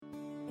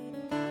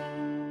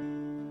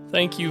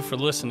Thank you for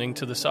listening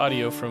to this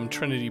audio from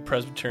Trinity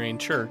Presbyterian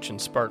Church in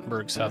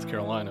Spartanburg, South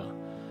Carolina.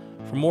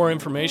 For more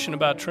information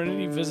about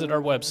Trinity, visit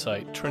our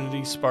website,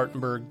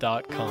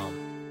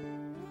 trinityspartanburg.com.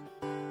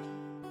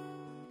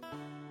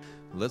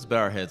 Let's bow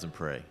our heads and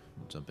pray.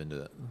 We'll jump into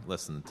the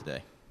lesson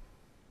today.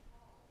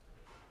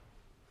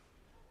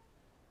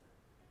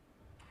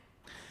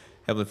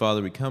 Heavenly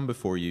Father, we come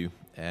before you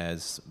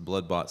as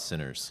blood-bought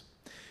sinners.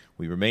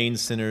 We remain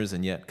sinners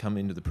and yet come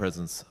into the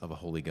presence of a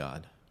holy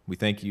God. We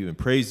thank you and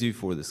praise you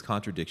for this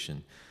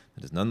contradiction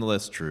that is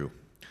nonetheless true.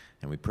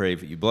 And we pray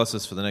that you bless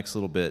us for the next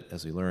little bit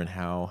as we learn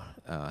how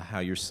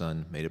your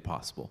Son made it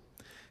possible.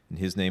 In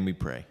his name we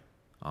pray.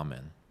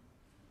 Amen.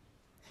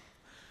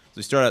 As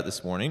we start out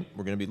this morning,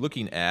 we're going to be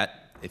looking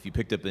at, if you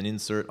picked up an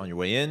insert on your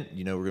way in,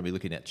 you know we're going to be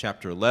looking at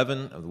chapter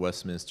 11 of the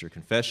Westminster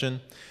Confession.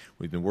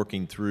 We've been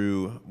working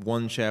through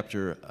one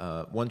chapter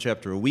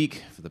a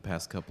week for the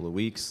past couple of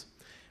weeks.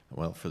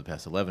 Well, for the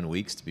past 11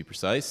 weeks, to be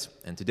precise.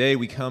 And today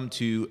we come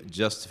to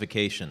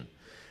justification.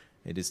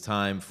 It is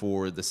time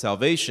for the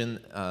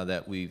salvation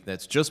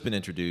that's just been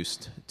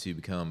introduced to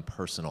become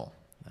personal.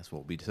 That's what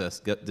we'll be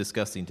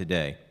discussing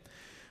today.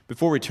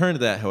 Before we turn to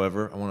that,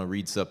 however, I want to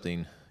read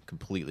something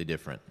completely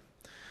different.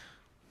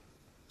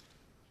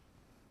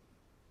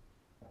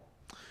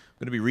 I'm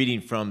going to be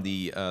reading from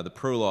the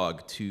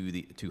prologue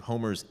to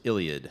Homer's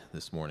Iliad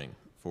this morning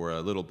for a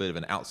little bit of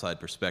an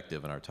outside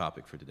perspective on our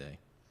topic for today.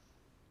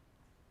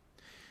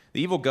 The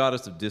evil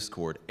goddess of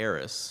discord,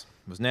 Eris,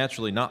 was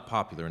naturally not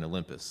popular in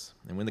Olympus,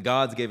 and when the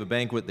gods gave a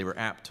banquet, they were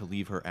apt to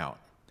leave her out.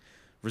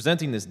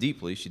 Resenting this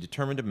deeply, she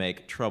determined to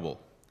make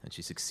trouble, and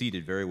she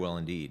succeeded very well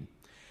indeed.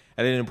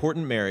 At an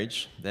important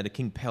marriage, that of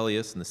King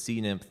Peleus and the sea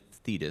nymph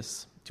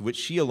Thetis, to which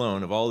she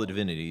alone of all the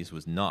divinities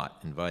was not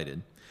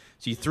invited,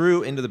 she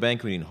threw into the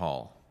banqueting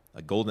hall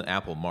a golden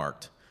apple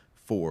marked,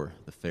 "For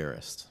the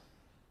fairest."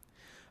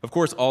 Of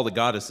course, all the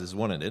goddesses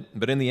wanted it,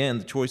 but in the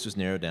end, the choice was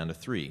narrowed down to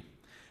three: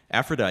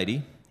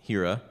 Aphrodite,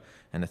 Hera,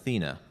 and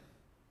Athena.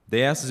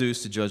 They asked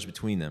Zeus to judge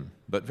between them,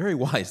 but very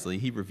wisely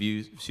he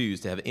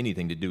refused to have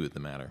anything to do with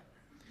the matter.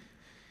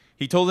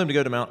 He told them to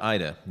go to Mount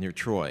Ida, near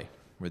Troy,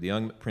 where the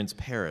young Prince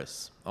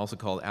Paris, also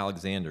called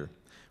Alexander,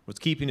 was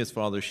keeping his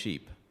father's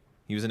sheep.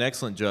 He was an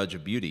excellent judge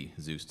of beauty,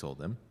 Zeus told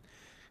them.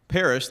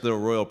 Paris, though a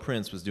royal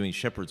prince, was doing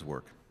shepherd's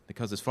work,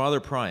 because his father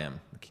Priam,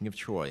 the king of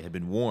Troy, had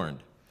been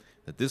warned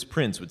that this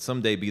prince would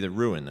someday be the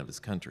ruin of his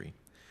country,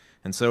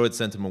 and so had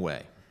sent him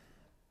away.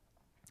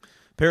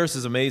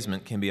 Paris'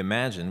 amazement can be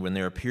imagined when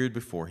there appeared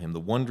before him the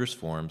wondrous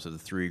forms of the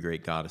three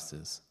great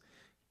goddesses.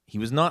 He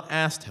was not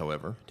asked,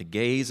 however, to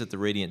gaze at the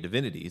radiant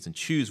divinities and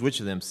choose which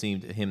of them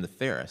seemed to him the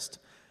fairest,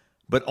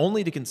 but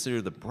only to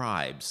consider the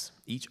bribes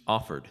each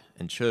offered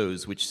and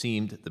chose which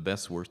seemed the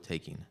best worth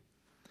taking.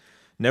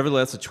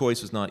 Nevertheless, the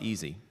choice was not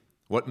easy.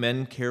 What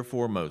men care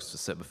for most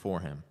was set before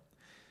him.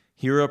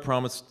 Hera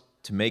promised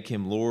to make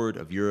him lord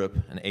of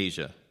Europe and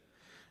Asia.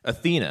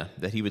 Athena,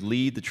 that he would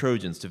lead the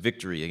Trojans to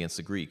victory against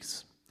the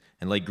Greeks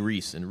and lay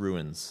Greece in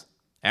ruins.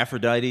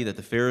 Aphrodite, that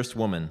the fairest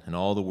woman in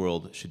all the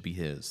world should be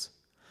his.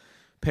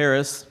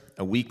 Paris,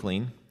 a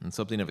weakling, and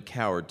something of a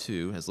coward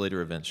too, as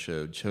later events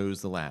showed,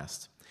 chose the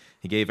last.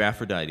 He gave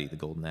Aphrodite the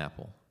golden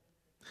apple.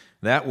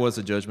 That was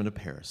the judgment of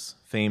Paris,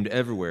 famed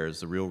everywhere as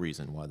the real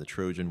reason why the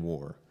Trojan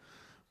War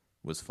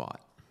was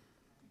fought.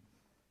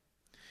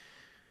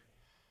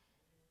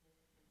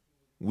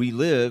 We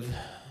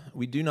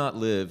do not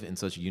live in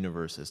such a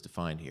universe as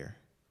defined here.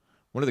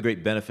 One of the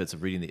great benefits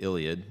of reading the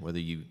Iliad, whether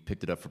you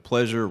picked it up for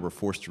pleasure or were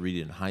forced to read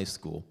it in high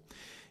school,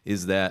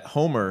 is that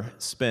Homer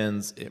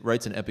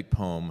writes an epic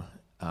poem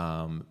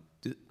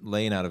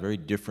laying out a very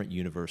different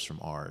universe from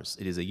ours.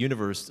 It is a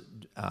universe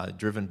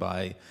driven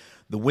by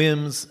the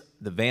whims,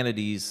 the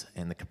vanities,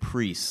 and the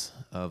caprice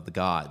of the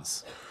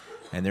gods,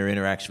 and their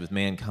interaction with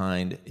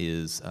mankind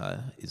is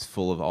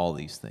full of all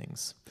these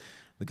things.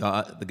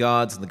 The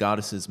gods and the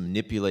goddesses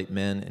manipulate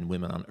men and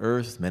women on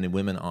earth. Men and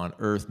women on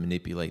earth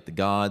manipulate the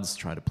gods,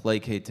 try to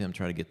placate them,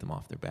 try to get them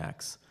off their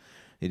backs.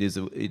 It is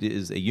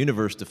a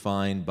universe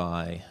defined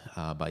by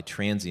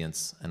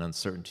transience and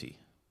uncertainty,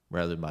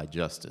 rather than by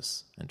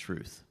justice and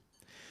truth.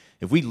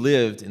 If we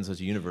lived in such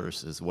a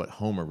universe as what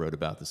Homer wrote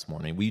about this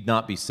morning, we'd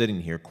not be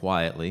sitting here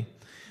quietly,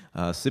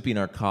 sipping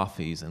our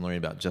coffees and learning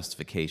about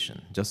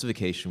justification.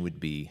 Justification would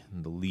be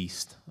the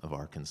least of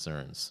our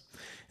concerns.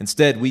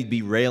 Instead, we'd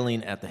be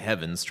railing at the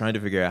heavens, trying to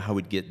figure out how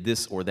we'd get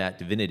this or that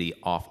divinity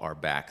off our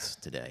backs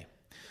today.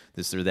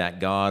 This or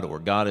that god or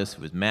goddess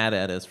who was mad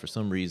at us for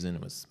some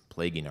reason, was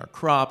plaguing our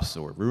crops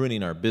or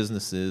ruining our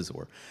businesses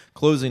or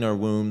closing our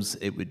wombs.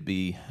 It would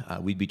be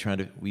we'd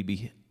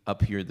be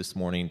up here this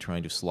morning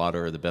trying to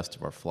slaughter the best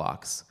of our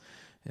flocks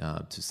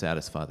to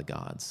satisfy the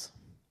gods.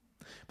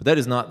 But that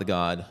is not the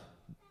God.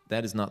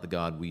 That is not the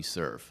God we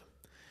serve,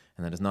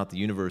 and that is not the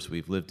universe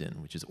we've lived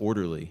in, which is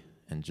orderly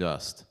and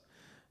just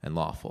and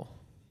lawful.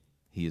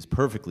 He is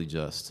perfectly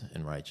just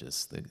and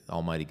righteous, the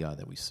Almighty God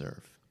that we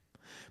serve.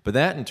 But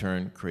that, in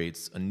turn,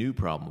 creates a new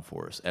problem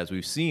for us, as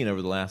we've seen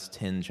over the last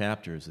 10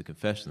 chapters of the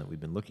confession that we've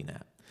been looking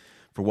at.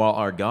 For while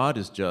our God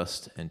is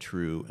just and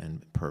true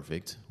and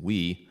perfect,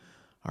 we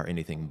are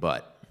anything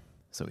but.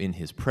 So in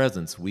his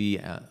presence, we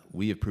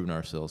have proven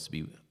ourselves to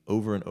be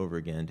over and over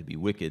again to be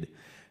wicked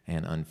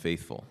and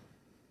unfaithful.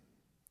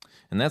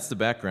 And that's the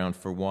background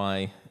for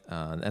why,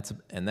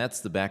 that's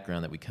the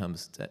background that we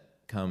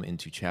come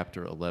into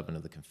chapter 11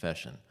 of the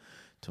confession,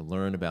 to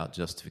learn about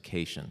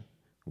justification,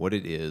 what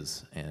it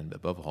is, and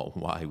above all,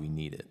 why we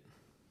need it.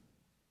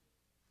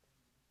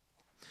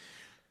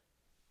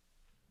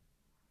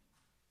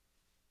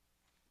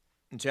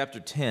 In chapter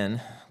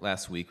 10,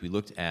 last week, we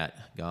looked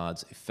at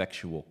God's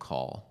effectual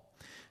call.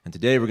 And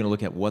today we're going to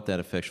look at what that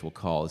effectual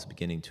call is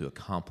beginning to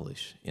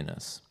accomplish in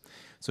us.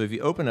 So if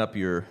you open up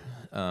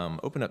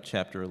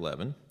chapter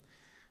 11,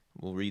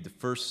 we'll read the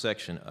first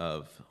section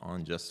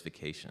on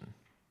justification.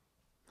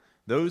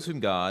 Those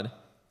whom God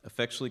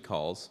effectually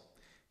calls,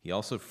 he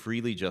also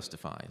freely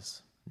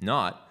justifies,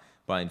 not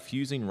by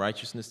infusing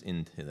righteousness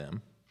into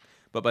them,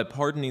 but by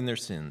pardoning their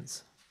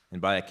sins, and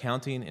by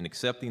accounting and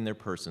accepting their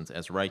persons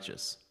as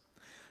righteous,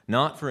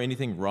 not for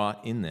anything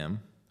wrought in them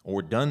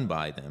or done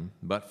by them,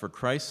 but for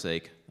Christ's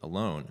sake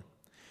alone,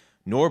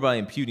 nor by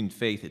imputing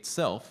faith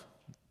itself,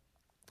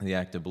 the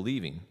act of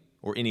believing,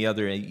 or any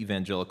other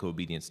evangelical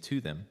obedience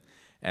to them,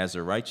 as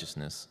their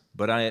righteousness,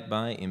 but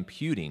by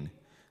imputing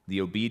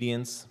the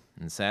obedience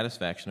and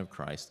satisfaction of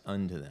Christ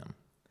unto them,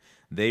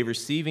 they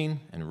receiving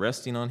and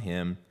resting on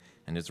him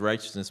and his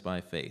righteousness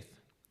by faith,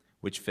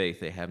 which faith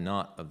they have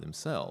not of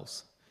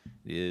themselves.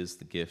 It is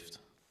the gift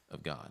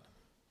of God.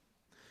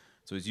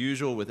 So as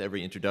usual, with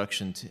every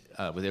introduction,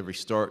 with every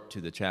start to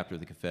the chapter of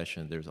the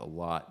confession, there's a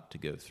lot to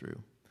go through.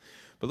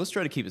 But let's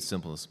try to keep it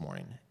simple this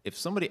morning. If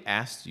somebody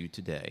asked you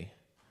today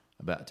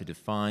to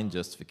define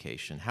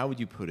justification, how would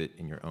you put it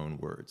in your own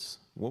words?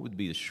 What would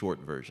be the short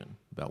version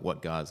about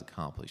what God has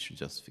accomplished through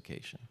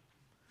justification?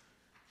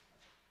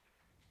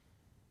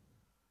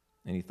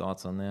 Any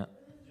thoughts on that?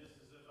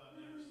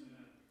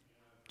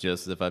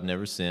 Just as if I've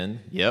never sinned.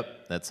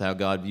 Yep, that's how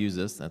God views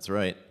us. That's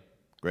right.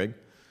 Greg?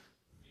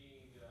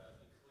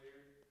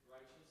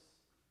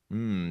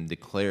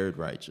 Declared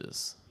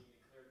righteous.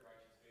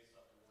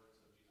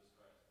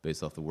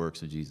 Based off the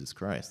works of Jesus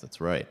Christ. That's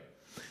right.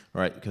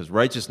 All right, because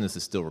righteousness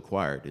is still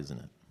required, isn't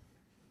it?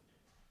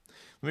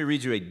 Let me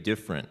read you a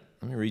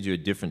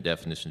different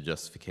definition of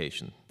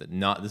justification.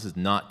 This is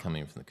not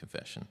coming from the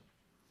confession.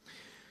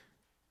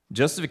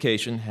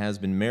 Justification has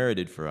been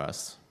merited for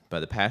us by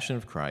the passion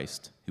of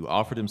Christ, who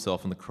offered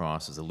himself on the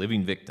cross as a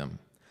living victim,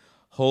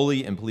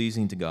 holy and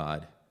pleasing to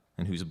God,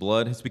 and whose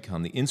blood has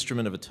become the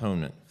instrument of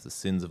atonement for the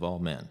sins of all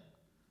men.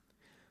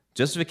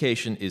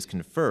 Justification is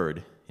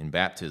conferred in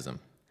baptism,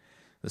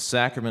 the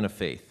sacrament of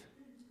faith.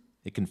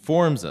 It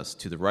conforms us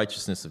to the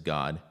righteousness of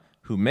God,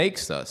 who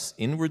makes us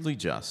inwardly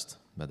just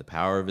by the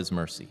power of his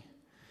mercy.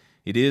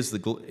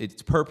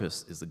 Its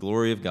purpose is the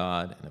glory of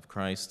God and of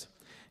Christ,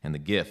 and the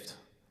gift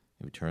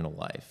of eternal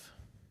life.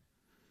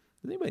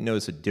 Does anybody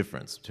notice a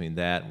difference between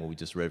that and what we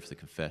just read for the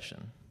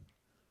confession?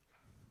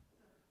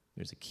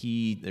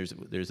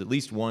 There's at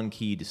least one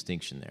key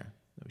distinction there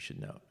that we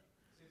should note.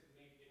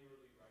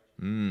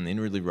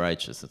 Inwardly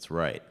righteous, that's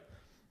right.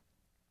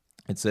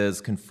 It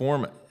says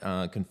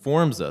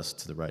conforms us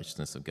to the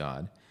righteousness of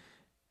God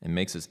and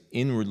makes us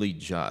inwardly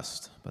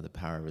just by the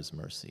power of his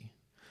mercy.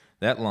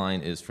 That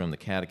line is from the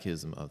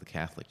Catechism of the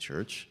Catholic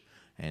Church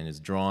and is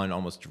drawn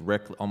almost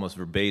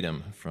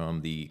verbatim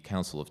from the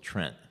Council of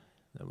Trent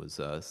that was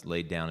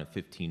laid down in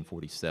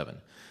 1547.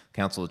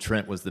 Council of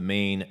Trent was the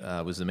main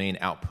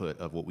output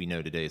of what we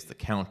know today as the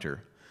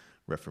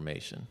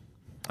Counter-Reformation.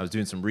 I was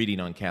doing some reading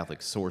on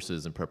Catholic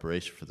sources in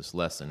preparation for this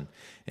lesson,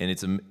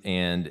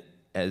 and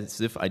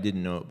as if I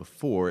didn't know it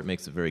before, it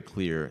makes it very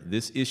clear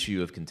this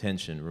issue of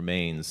contention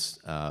remains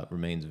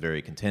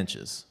very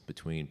contentious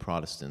between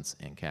Protestants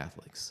and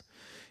Catholics.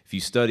 If you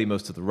study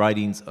most of the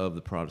writings of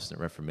the Protestant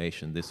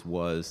Reformation, this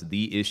was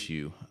the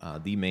issue,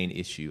 the main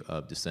issue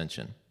of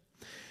dissension.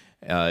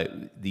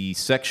 The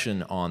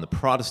section on the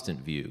Protestant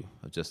view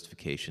of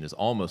justification is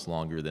almost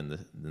longer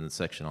than the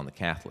section on the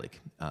Catholic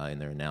in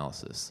their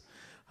analysis,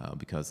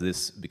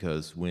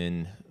 because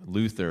when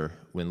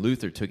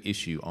Luther took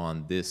issue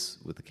on this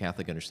with the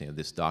Catholic understanding of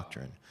this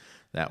doctrine,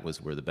 that was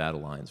where the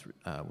battle lines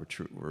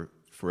were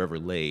forever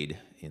laid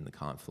in the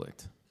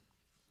conflict.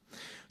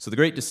 So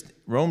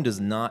Rome does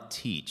not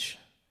teach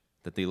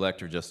that the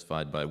elect are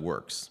justified by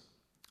works,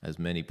 as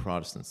many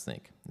Protestants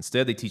think.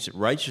 Instead, they teach that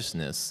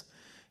righteousness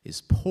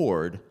is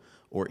poured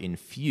or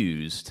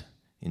infused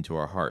into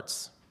our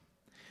hearts.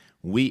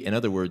 In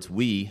other words,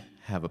 we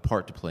have a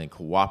part to play in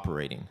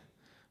cooperating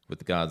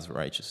with God's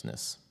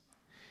righteousness.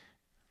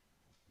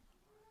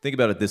 Think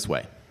about it this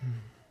way.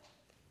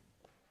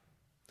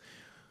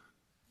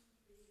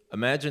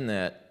 Imagine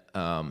that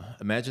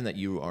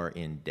you are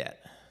in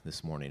debt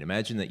this morning.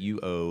 Imagine that you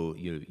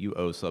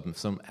owe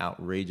some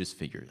outrageous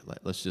figure.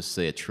 Let's just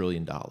say $1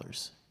 trillion.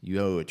 You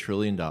owe $1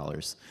 trillion,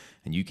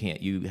 and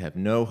you have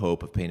no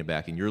hope of paying it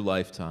back in your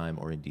lifetime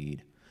or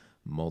indeed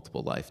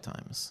multiple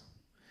lifetimes.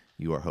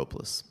 You are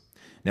hopeless.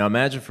 Now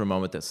imagine for a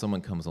moment that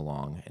someone comes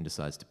along and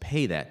decides to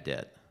pay that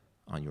debt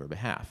on your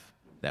behalf.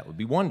 That would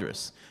be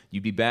wondrous.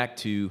 You'd be back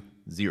to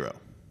zero.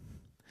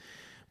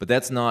 But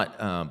that's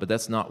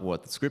not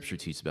what the Scripture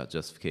teaches about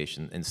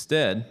justification.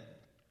 Instead,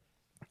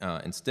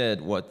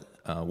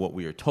 what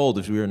we are told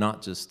is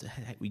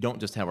we don't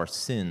just have our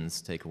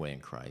sins taken away in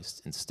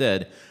Christ.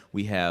 Instead,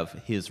 we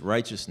have His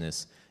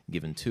righteousness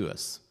given to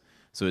us.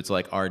 So it's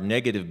like our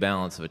negative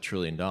balance of $1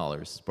 trillion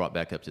is brought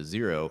back up to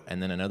zero,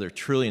 and then another $1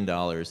 trillion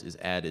is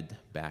added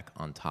back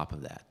on top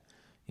of that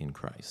in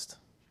Christ.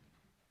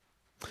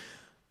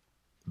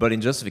 But in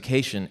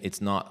justification,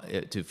 it's not,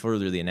 to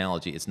further the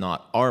analogy, it's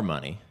not our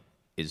money,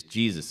 it's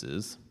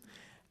Jesus's.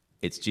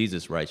 It's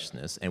Jesus'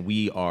 righteousness, and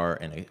we are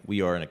an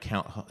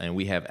account, and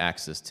we have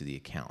access to the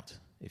account,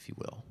 if you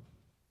will.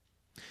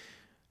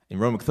 In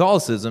Roman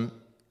Catholicism,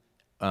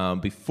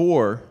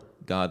 before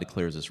God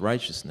declares His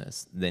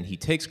righteousness, then He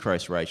takes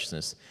Christ's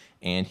righteousness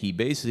and He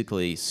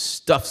basically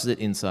stuffs it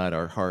inside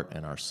our heart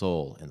and our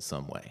soul in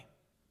some way.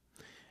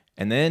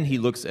 And then He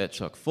looks at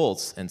Chuck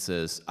Fultz and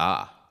says,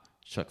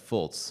 Chuck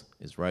Fultz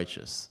is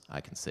righteous.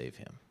 I can save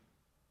him.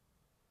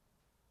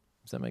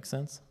 Does that make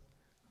sense?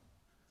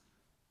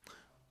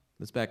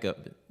 Let's back up.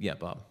 Yeah,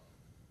 Bob.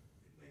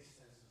 It makes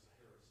sense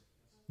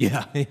as a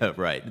heresy. Yeah,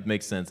 right. It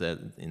makes sense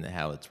in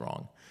how it's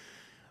wrong,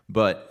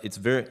 but I'm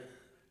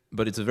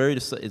going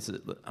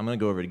to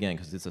go over it again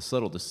because it's a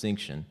subtle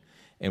distinction.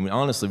 And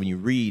honestly, when you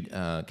read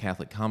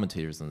Catholic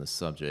commentators on this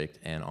subject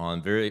and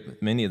on very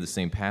many of the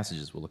same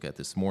passages we'll look at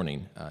this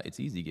morning,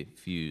 it's easy to get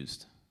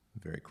confused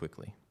very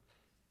quickly.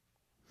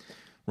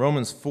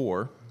 Romans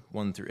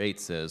 4:1-8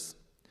 says,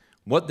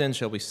 "What then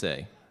shall we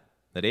say?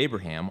 That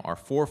Abraham, our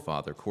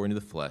forefather, according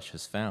to the flesh,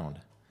 has found.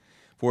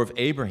 For if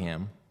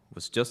Abraham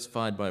was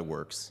justified by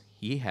works,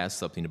 he has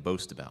something to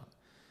boast about,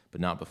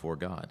 but not before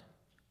God.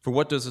 For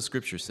what does the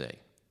Scripture say?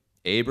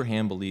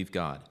 Abraham believed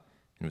God,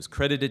 and it was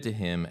credited to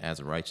him as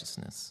a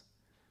righteousness.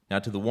 Now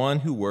to the one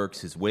who works,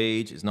 his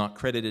wage is not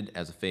credited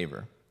as a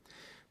favor,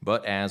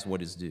 but as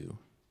what is due.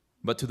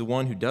 But to the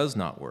one who does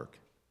not work,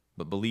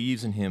 but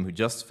believes in him who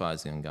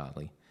justifies the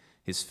ungodly,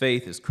 his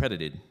faith is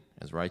credited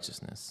as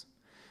righteousness.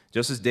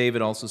 Just as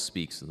David also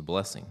speaks of the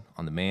blessing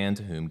on the man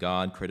to whom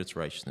God credits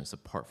righteousness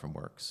apart from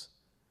works.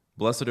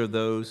 Blessed are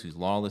those whose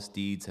lawless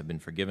deeds have been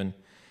forgiven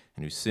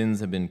and whose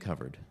sins have been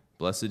covered.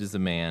 Blessed is the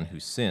man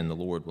whose sin the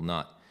Lord will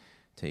not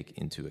take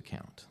into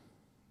account."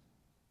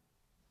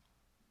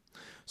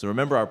 So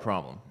remember our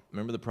problem.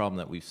 Remember the problem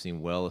that we've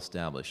seen well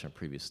established in our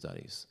previous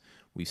studies.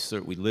 We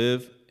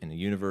live in a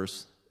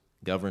universe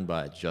governed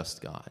by a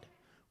just God.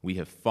 We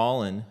have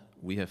fallen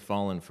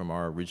from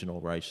our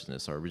original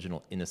righteousness, our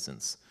original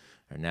innocence,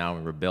 are now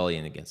in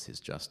rebellion against His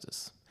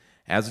justice.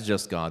 As a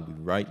just God, we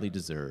rightly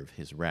deserve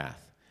His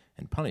wrath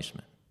and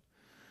punishment.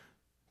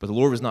 But the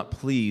Lord was not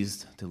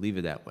pleased to leave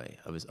it that way.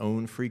 Of His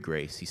own free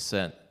grace, He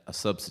sent a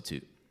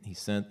substitute. He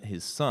sent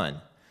His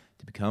Son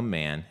to become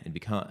man and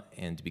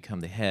to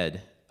become the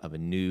head of a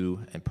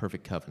new and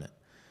perfect covenant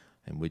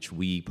in which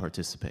we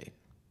participate.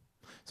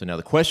 So now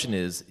the question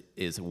is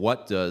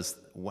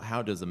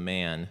how does a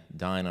man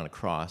dying on a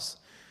cross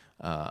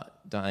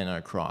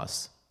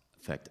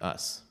affect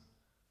us?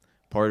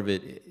 Part of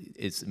it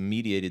is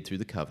mediated through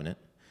the covenant,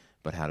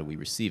 but how do we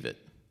receive it?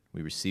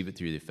 We receive it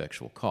through the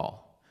effectual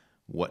call.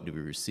 What do we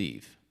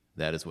receive?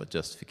 That is what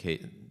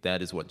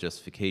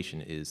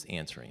justification is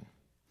answering.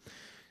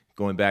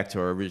 Going back to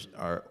our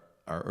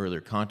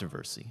earlier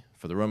controversy,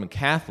 for the Roman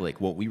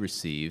Catholic, what we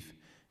receive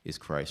is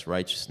Christ's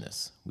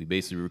righteousness. We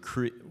basically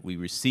we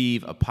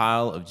receive a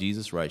pile of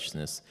Jesus'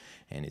 righteousness,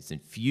 and it's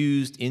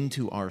infused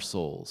into our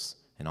souls.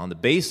 And on the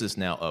basis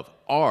now of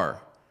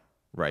our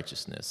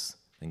righteousness,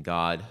 then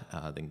God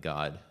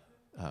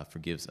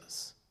forgives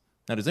us.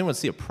 Now, does anyone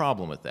see a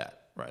problem with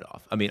that right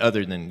off? I mean,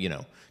 other than,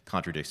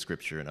 contradict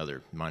Scripture and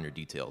other minor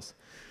details.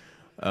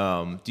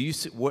 Do you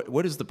see,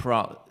 what is the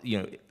problem?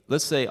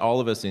 Let's say all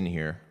of us in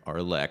here are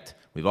elect.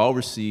 We've all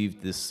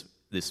received this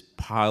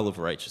pile of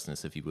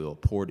righteousness, if you will,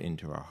 poured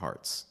into our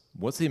hearts.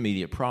 What's the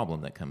immediate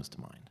problem that comes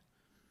to mind?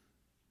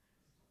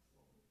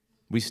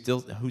 Who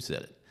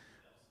said it?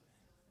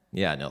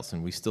 Yeah,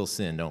 Nelson, we still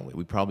sin, don't we?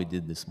 We probably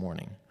did this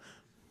morning.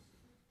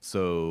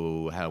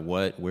 So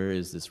where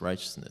is this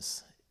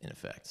righteousness in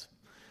effect?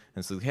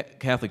 And so the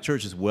Catholic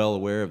Church is well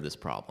aware of this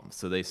problem.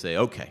 So they say,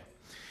 okay,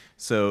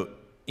 so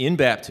in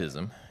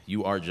baptism,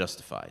 you are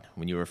justified.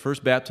 When you were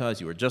first baptized,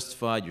 you are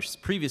justified. Your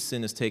previous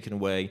sin is taken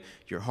away.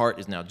 Your heart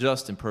is now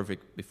just and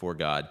perfect before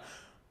God,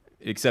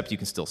 except you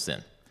can still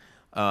sin.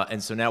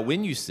 And so now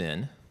when you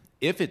sin,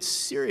 if it's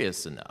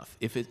serious enough,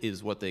 if it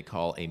is what they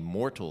call a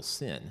mortal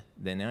sin,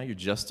 then now your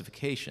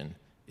justification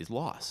is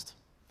lost.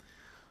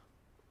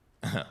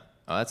 Oh,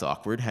 that's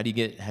awkward. How do you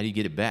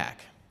get it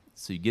back?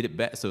 So you get it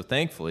back. So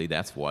thankfully,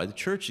 that's why the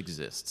church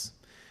exists,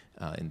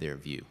 in their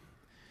view,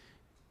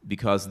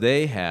 because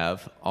they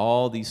have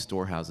all these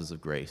storehouses of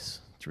grace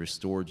to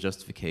restore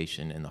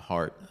justification in the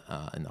heart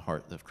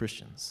of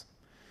Christians.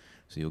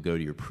 So you'll go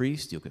to your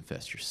priest, you'll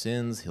confess your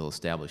sins, he'll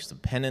establish some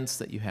penance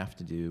that you have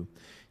to do.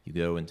 You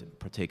go and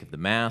partake of the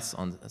Mass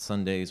on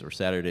Sundays or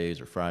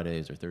Saturdays or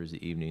Fridays or Thursday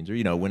evenings or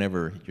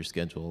whenever your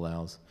schedule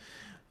allows.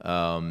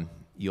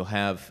 You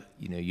have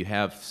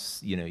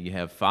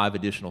 5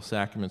 additional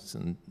sacraments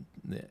and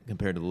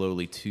compared to the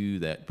lowly 2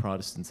 that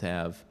Protestants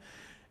have.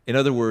 In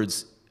other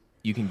words,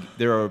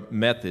 there are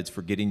methods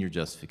for getting your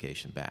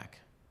justification back.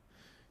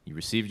 You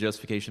receive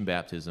justification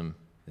baptism,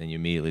 then you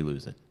immediately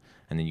lose it.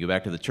 And then you go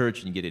back to the church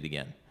and you get it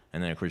again.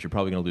 And then, of course, you're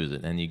probably going to lose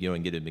it. And you go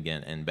and get it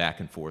again, and back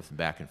and forth,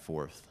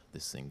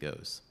 this thing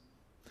goes.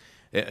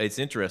 It's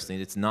interesting.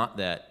 It's not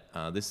that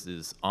this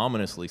is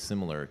ominously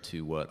similar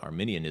to what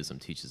Arminianism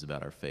teaches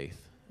about our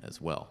faith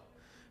as well.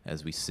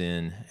 As we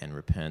sin and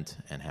repent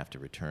and have to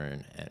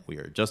return, and we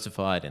are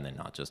justified and then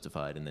not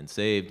justified, and then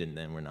saved and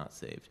then we're not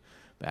saved.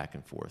 Back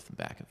and forth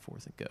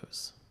it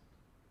goes.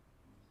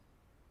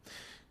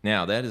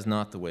 Now, that is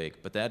not the way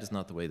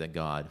that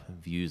God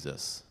views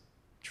us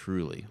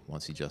truly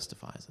once he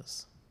justifies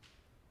us.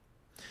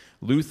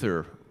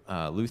 Luther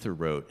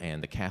wrote,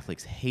 and the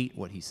Catholics hate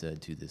what he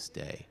said to this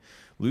day.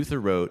 Luther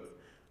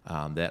wrote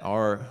that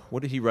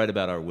what did he write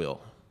about our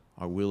will?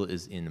 Our will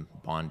is in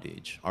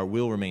bondage. Our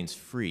will remains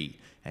free,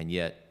 and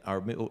yet our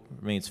will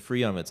remains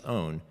free on its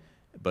own,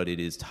 but it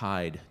is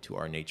tied to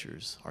our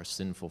natures, our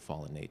sinful,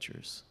 fallen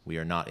natures. We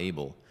are not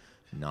able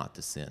not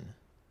to sin.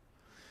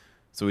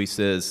 So he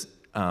says,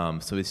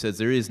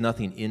 there is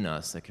nothing in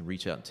us that can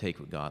reach out and take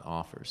what God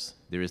offers.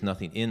 There is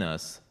nothing in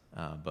us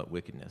but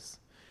wickedness.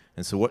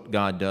 And so what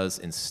God does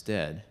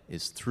instead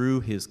is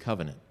through his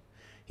covenant,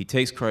 he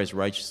takes Christ's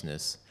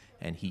righteousness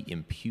and he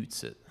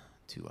imputes it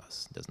to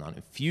us. He does not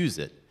infuse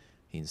it,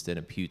 he instead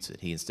imputes it.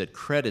 He instead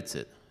credits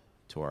it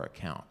to our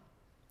account.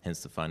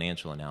 Hence the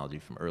financial analogy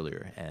from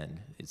earlier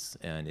and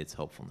its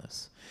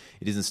helpfulness.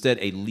 It is instead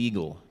a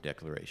legal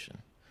declaration.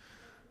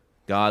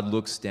 God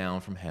looks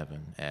down from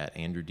heaven at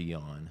Andrew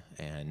Dion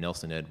and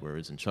Nelson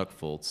Edwards and Chuck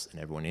Fultz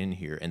and everyone in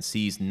here and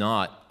sees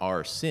not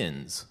our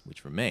sins,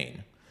 which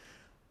remain,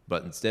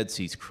 but instead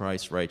sees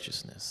Christ's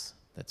righteousness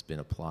that's been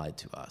applied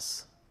to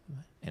us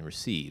and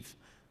received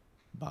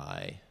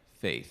by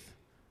faith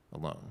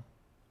alone.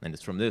 And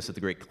it's from this that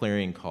the great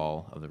clarion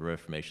call of the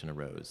Reformation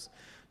arose: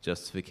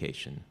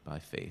 justification by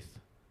faith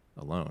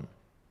alone.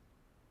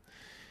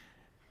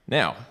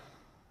 Now,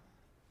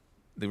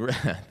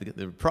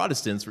 the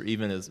Protestants were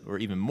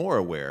even more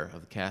aware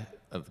of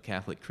the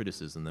Catholic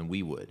criticism than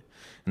we would,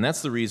 and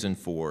that's the reason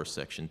for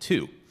Section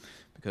 2,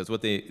 because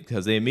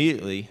they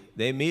immediately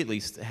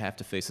have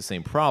to face the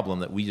same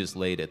problem that we just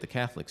laid at the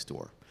Catholic's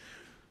door.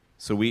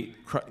 So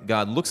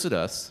God looks at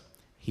us,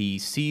 he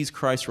sees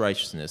Christ's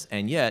righteousness,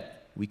 and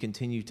yet we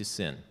continue to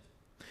sin.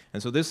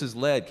 And so this has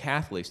led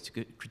Catholics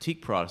to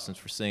critique Protestants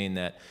for saying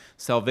that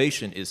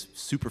salvation is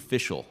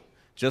superficial.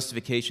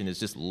 Justification is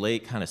just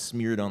kind of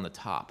smeared on the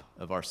top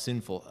of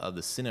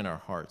the sin in our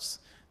hearts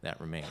that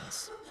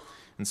remains.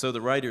 And so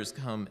the writers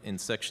come in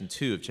Section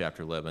 2 of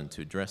Chapter 11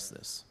 to address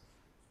this.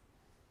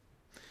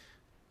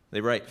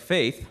 They write,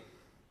 faith,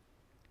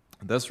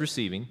 thus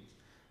receiving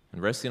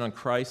and resting on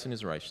Christ and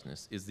his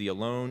righteousness, is the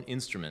alone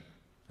instrument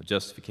of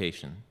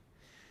justification.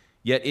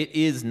 Yet it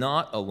is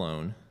not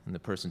alone in the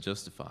person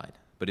justified,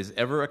 but is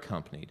ever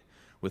accompanied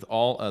with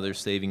all other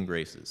saving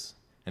graces,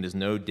 and is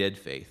no dead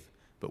faith,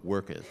 but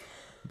worketh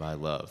by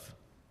love.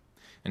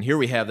 And here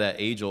we have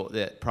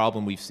that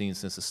problem we've seen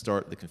since the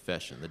start of the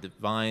confession. The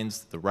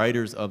divines, the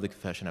writers of the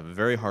confession, have a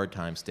very hard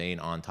time staying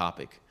on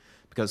topic,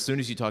 because as soon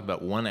as you talk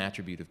about one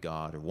attribute of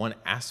God or one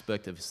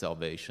aspect of his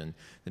salvation,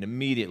 then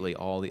immediately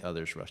all the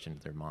others rush into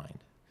their mind.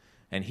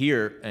 And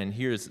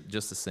here's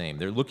just the same.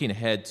 They're looking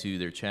ahead to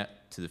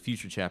the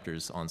future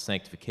chapters on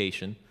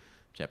sanctification,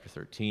 chapter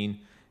 13,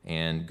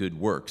 and good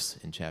works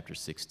in chapter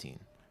 16.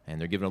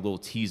 And they're giving a little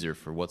teaser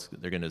for what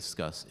they're going to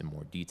discuss in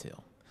more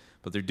detail.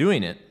 But they're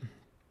doing it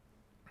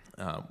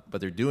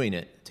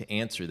to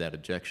answer that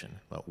objection.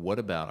 But what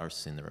about our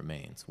sin that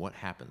remains? What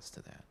happens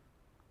to that?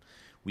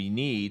 We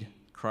need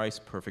Christ's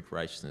perfect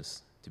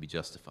righteousness to be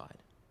justified,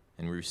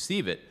 and we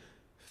receive it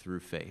through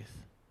faith.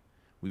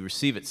 We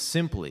receive it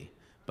simply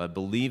by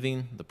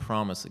believing the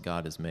promise that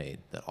God has made,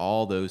 that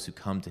all those who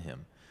come to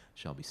him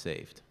shall be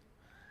saved.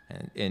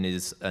 And it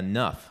is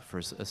enough for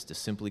us to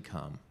simply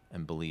come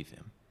and believe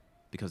him,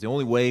 because the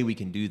only way we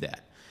can do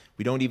that,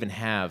 we don't even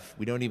have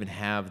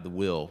the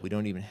will.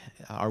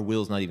 Our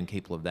will is not even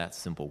capable of that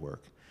simple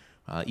work.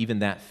 Even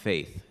that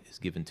faith is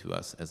given to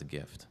us as a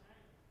gift.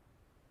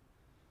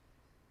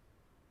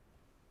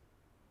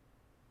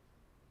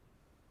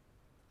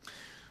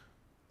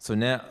 So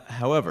now,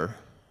 however,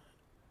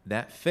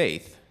 that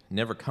faith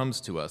never comes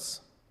to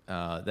us.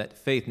 That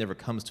faith never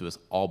comes to us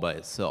all by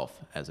itself,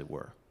 as it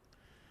were.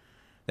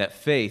 That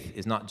faith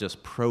is not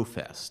just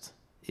professed;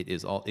 it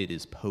is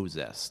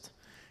possessed.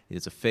 It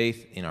is a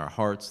faith in our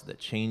hearts that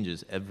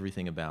changes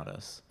everything about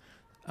us.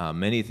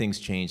 Many things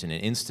change in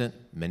an instant.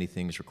 Many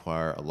things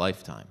require a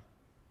lifetime,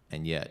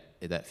 and yet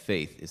that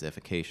faith is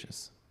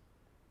efficacious.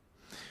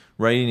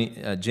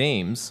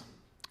 James,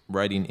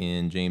 writing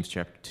in James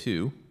chapter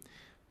 2,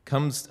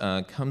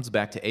 comes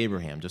back to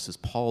Abraham, just as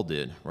Paul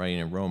did, writing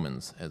in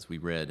Romans, as we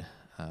read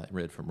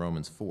from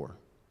Romans 4.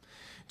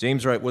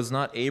 James writes, "Was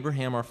not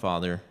Abraham our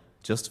father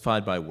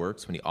justified by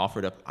works when he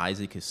offered up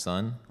Isaac his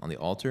son on the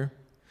altar?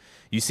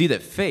 You see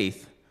that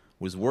faith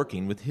was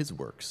working with his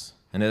works,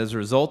 and as a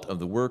result of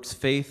the works,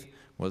 faith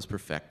was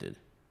perfected,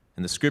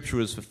 and the scripture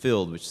was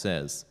fulfilled, which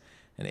says,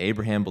 "And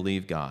Abraham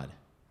believed God,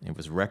 and it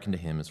was reckoned to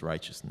him as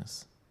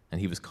righteousness,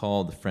 and he was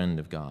called the friend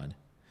of God."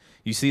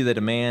 You see that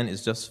a man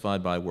is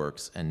justified by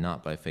works and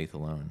not by faith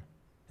alone.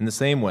 In the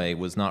same way,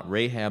 was not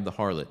Rahab the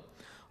harlot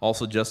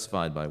also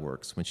justified by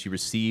works when she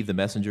received the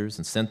messengers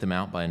and sent them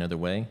out by another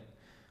way?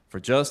 For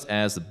just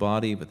as the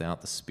body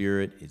without the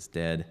spirit is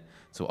dead,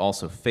 so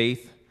also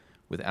faith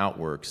without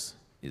works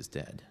is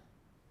dead.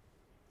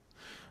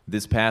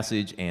 This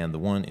passage and the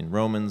one in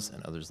Romans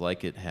and others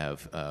like it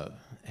have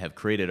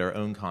created our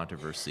own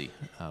controversy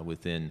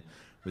within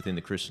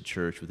the Christian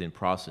church, within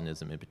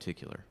Protestantism in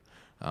particular.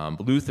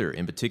 Luther,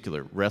 in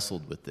particular,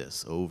 wrestled with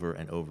this over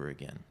and over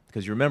again.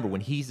 Because you remember,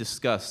 when he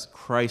discussed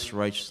Christ's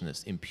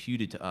righteousness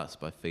imputed to us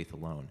by faith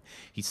alone,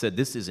 he said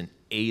this is an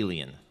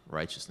alien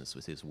righteousness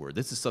with his word.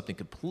 This is something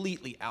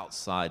completely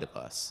outside of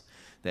us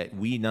that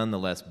we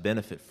nonetheless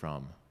benefit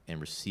from and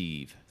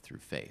receive through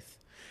faith.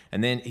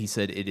 And then he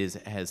said it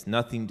has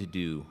nothing to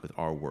do with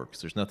our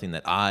works. There's nothing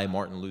that I,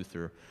 Martin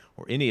Luther,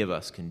 or any of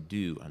us can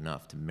do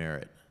enough to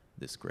merit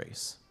this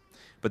grace.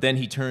 But then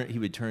he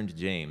would turn to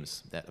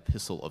James, that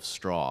epistle of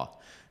straw,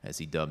 as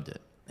he dubbed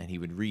it, and he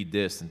would read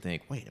this and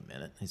think, wait a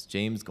minute, is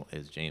James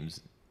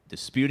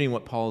disputing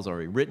what Paul has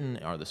already written?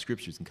 Are the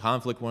scriptures in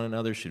conflict with one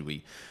another? Should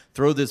we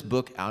throw this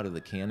book out of the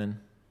canon?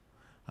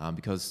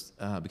 Because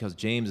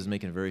James is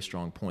making a very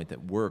strong point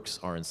that works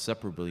are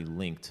inseparably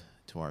linked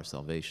to our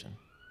salvation.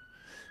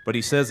 But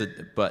he says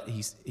it. But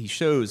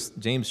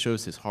James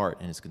shows his heart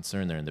and his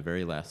concern there in the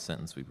very last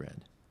sentence we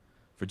read.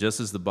 For just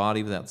as the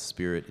body without the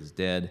spirit is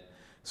dead,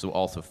 so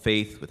also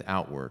faith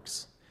without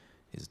works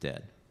is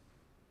dead.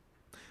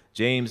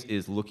 James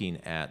is looking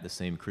at the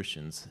same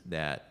Christians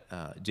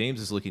James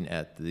is looking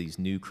at these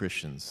new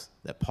Christians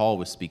that Paul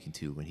was speaking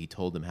to when he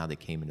told them how they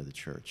came into the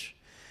church.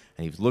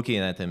 And he was looking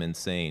at them and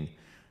saying,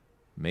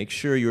 make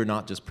sure you're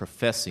not just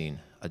professing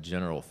a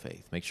general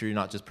faith. Make sure you're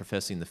not just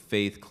professing the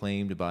faith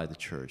claimed by the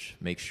church.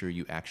 Make sure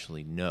you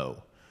actually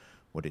know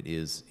what it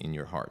is in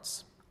your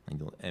hearts.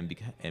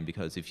 And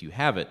because if you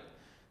have it,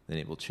 then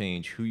it will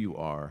change who you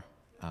are,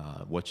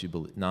 what you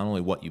believe, not only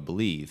what you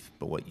believe,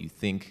 but what you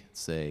think,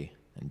 say,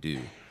 and do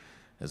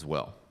as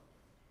well.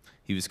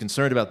 He was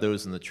concerned about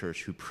those in the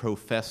church who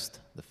professed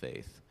the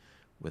faith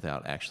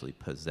without actually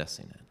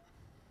possessing it.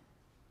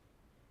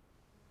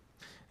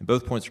 And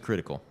both points are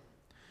critical.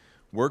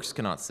 Works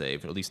cannot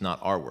save, or at least not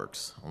our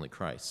works, only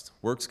Christ.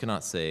 Works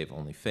cannot save,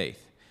 only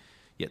faith.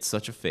 Yet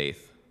such a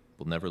faith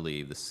will never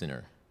leave the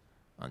sinner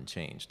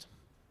unchanged.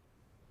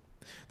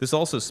 This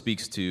also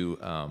speaks to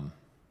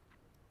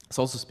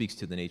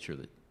the nature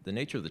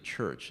of the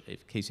church. In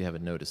case you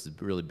haven't noticed,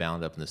 is really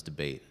bound up in this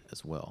debate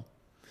as well.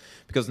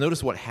 Because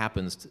notice what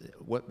happens,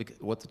 what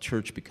the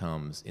church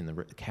becomes in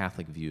the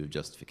Catholic view of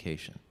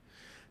justification.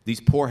 These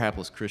poor,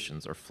 hapless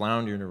Christians are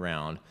floundering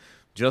around,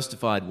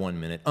 justified one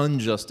minute,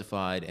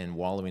 unjustified, and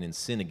wallowing in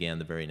sin again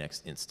the very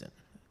next instant.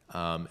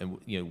 The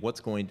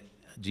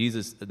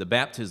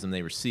baptism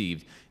they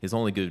received is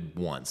only good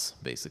once,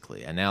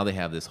 basically, and now they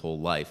have this whole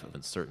life of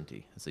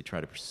uncertainty as they try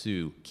to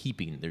pursue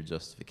keeping their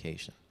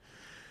justification.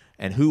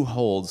 And who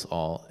holds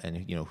all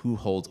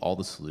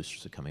the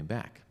solutions to coming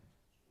back?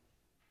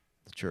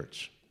 The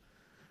church.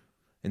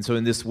 And so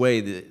in this way,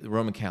 the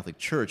Roman Catholic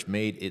Church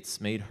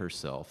made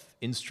herself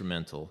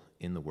instrumental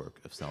in the work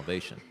of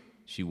salvation.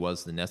 She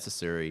was the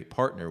necessary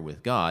partner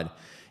with God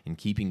in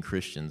keeping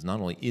Christians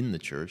not only in the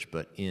church,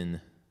 but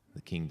in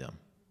the kingdom,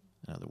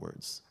 in other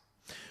words.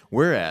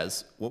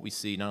 Whereas what we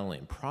see not only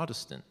in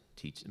Protestant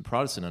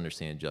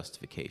understanding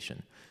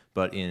justification,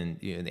 but in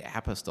the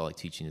apostolic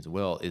teaching as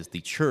well, is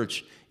the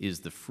church is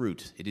the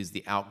fruit. It is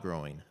the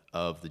outgrowing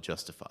of the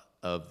justified,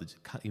 of the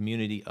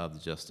community of the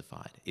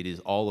justified. It is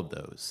all of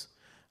those.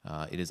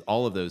 It is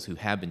all of those who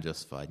have been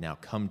justified now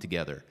come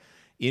together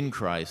in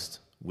Christ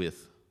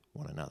with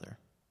one another.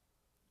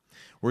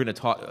 We're going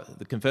to talk.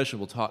 The confession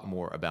will talk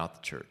more about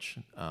the church.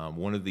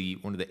 One of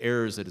the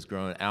errors that has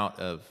grown out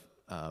of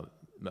a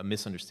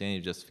misunderstanding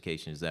of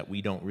justification is that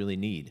we don't really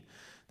need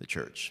the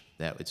church.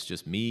 That it's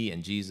just me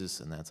and Jesus,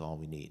 and that's all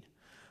we need.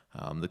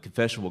 The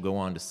confession will go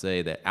on to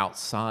say that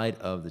outside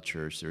of the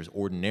church, there's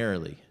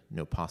ordinarily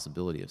no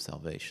possibility of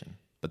salvation.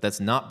 But that's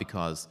not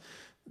because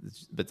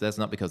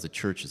the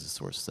church is the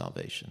source of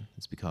salvation.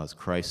 It's because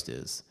Christ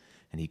is,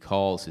 and He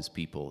calls His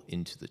people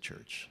into the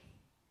church.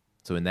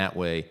 So in that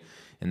way,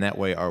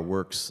 our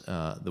works,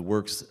 the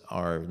works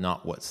are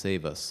not what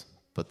save us,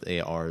 but they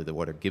are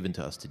what are given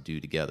to us to do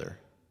together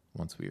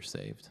once we are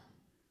saved.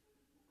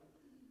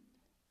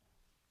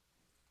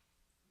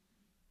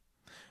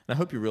 And I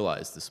hope you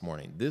realize this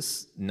morning,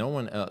 if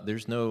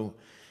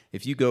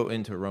you go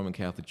into a Roman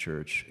Catholic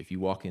church, if you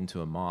walk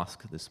into a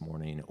mosque this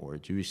morning, or a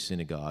Jewish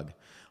synagogue,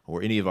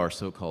 or any of our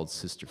so-called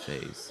sister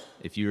faiths,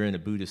 if you're in a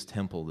Buddhist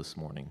temple this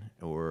morning,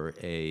 or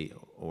a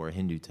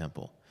Hindu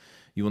temple,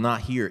 you will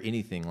not hear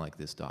anything like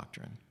this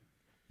doctrine.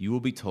 You will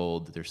be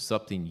told that there's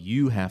something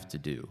you have to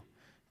do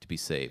to be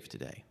saved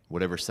today.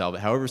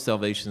 However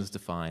salvation is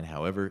defined,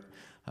 however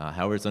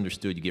it's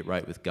understood, you get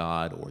right with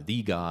God, or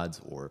the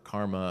gods, or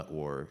karma,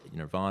 or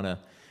nirvana,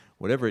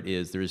 whatever it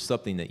is, there is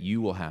something that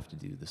you will have to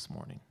do this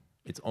morning.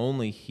 It's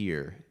only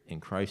here in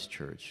Christ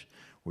Church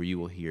where you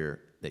will hear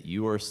that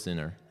you are a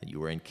sinner, that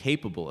you are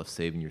incapable of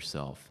saving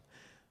yourself,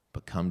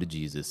 but come to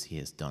Jesus. He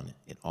has done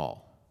it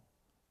all.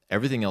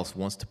 Everything else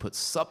wants to put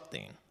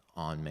something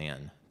on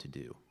man to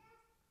do.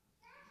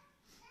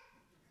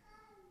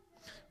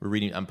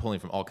 I'm pulling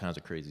from all kinds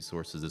of crazy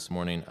sources this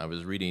morning. I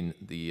was reading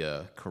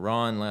the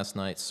Quran last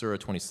night, Surah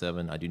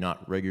 27. I do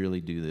not regularly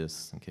do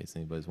this, in case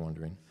anybody's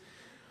wondering.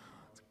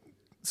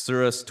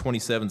 Surah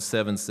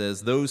 27:7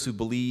 says, "Those who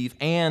believe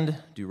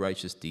and do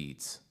righteous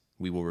deeds,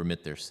 we will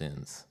remit their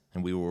sins,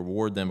 and we will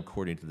reward them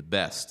according to the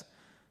best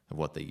of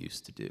what they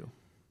used to do."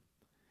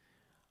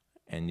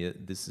 And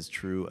yet this is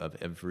true of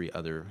every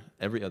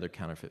other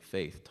counterfeit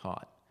faith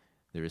taught.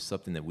 There is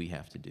something that we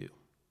have to do.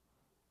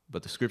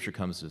 But the scripture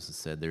comes to us and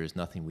said, there is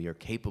nothing we are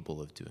capable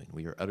of doing.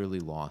 We are utterly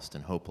lost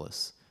and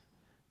hopeless.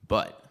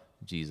 But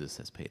Jesus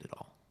has paid it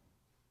all.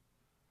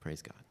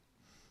 Praise God.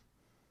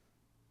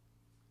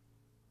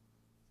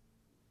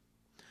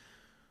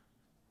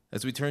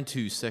 As we turn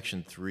to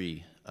section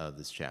 3 of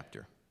this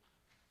chapter,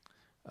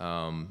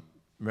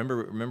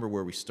 remember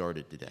where we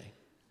started today.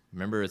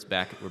 Remember,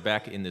 we're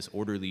back in this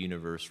orderly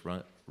universe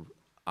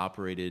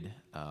operated,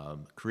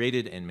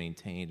 created and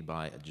maintained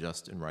by a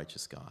just and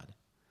righteous God.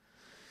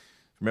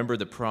 Remember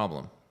the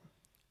problem.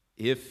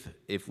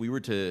 If we were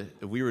to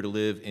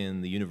live in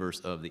the universe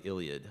of the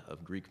Iliad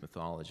of Greek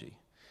mythology,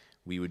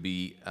 we would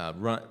be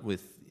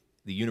with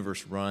the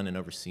universe run and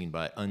overseen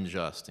by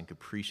unjust and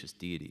capricious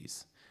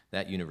deities.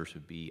 That universe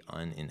would be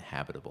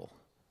uninhabitable.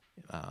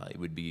 It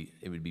would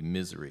be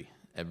misery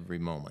every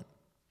moment.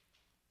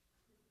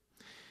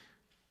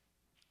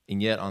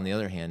 And yet, on the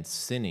other hand,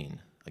 sinning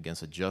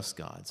against a just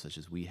God such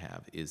as we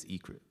have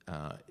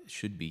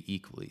should be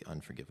equally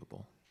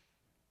unforgivable.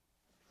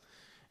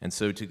 And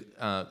so,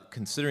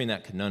 considering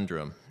that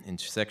conundrum, in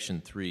section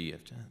 3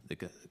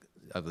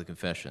 of the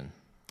Confession,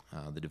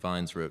 the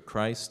divines wrote,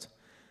 "Christ,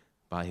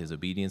 by his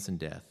obedience and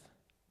death,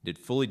 did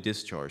fully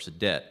discharge the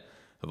debt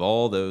of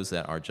all those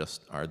that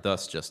are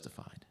thus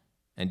justified,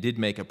 and did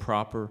make a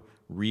proper,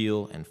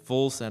 real, and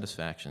full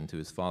satisfaction to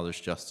his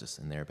Father's justice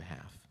in their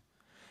behalf.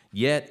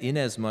 Yet,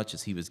 inasmuch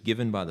as he was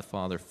given by the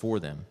Father for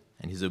them,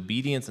 and his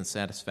obedience and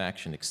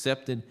satisfaction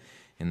accepted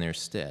in their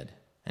stead,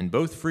 and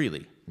both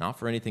freely, not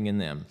for anything in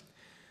them,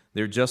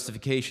 their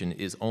justification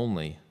is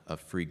only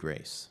of free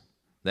grace,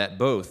 that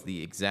both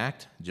the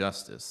exact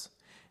justice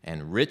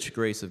and rich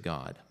grace of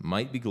God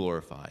might be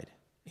glorified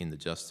in the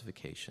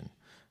justification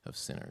of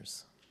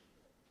sinners."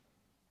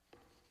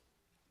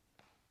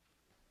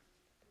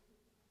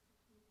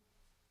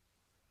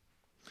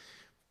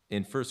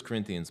 In 1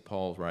 Corinthians,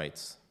 Paul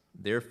writes,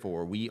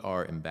 "Therefore we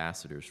are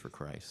ambassadors for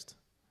Christ,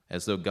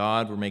 as though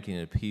God were making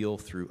an appeal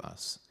through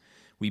us.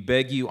 We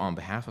beg you on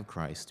behalf of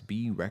Christ,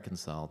 be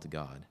reconciled to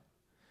God.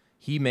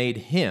 He made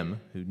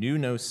him who knew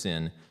no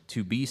sin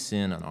to be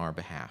sin on our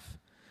behalf,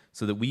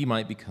 so that we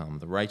might become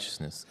the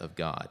righteousness of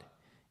God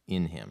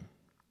in him."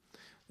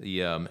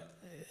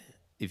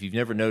 If you've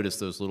never noticed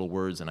those little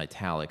words in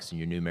italics in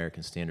your New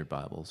American Standard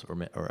Bibles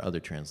or other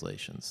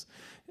translations,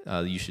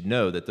 you should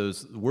know that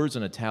those words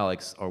in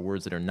italics are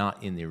words that are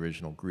not in the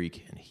original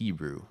Greek and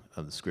Hebrew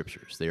of the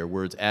Scriptures. They are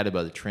words added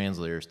by the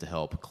translators to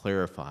help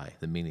clarify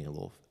the meaning a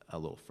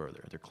little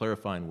further. They're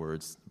clarifying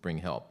words that bring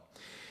help.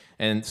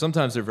 And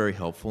sometimes they're very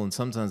helpful, and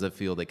sometimes I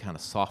feel they kind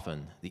of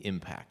soften the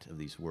impact of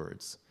these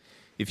words.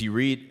 If you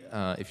read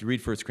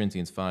 1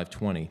 Corinthians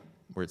 5:20,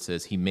 where it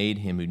says, "He made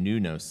him who knew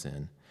no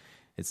sin,"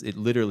 it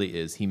literally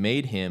is, "He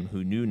made him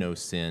who knew no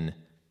sin,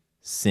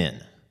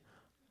 sin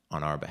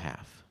on our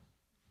behalf."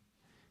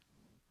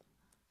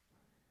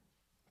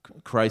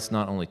 Christ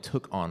not only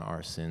took on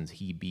our sins,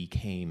 he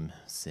became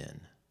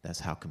sin.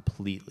 That's how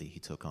completely he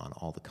took on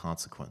all the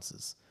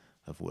consequences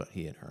of what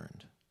he had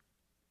earned.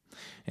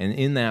 And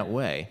in that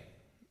way,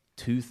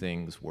 two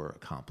things were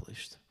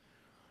accomplished.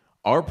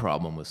 Our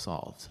problem was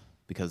solved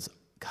because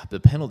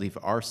the penalty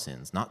for our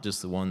sins, not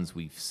just the ones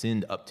we've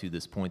sinned up to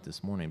this point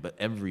this morning, but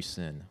every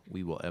sin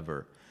we will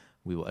ever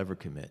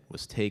commit,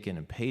 was taken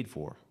and paid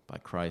for by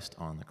Christ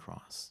on the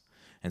cross.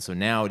 And so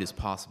now it is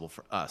possible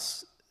for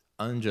us,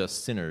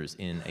 unjust sinners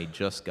in a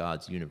just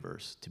God's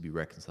universe, to be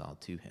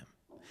reconciled to him.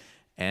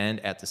 And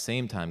at the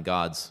same time,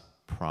 God's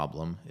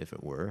problem, if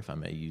I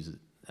may use it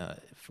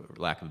for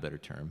lack of a better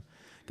term,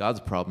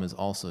 God's problem is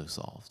also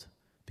solved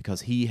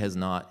because he has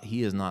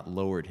not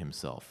lowered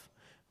himself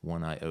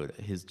one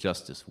iota, his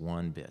justice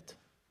one bit.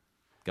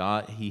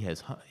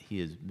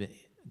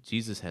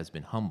 Jesus has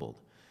been humbled,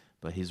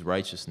 but his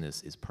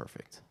righteousness is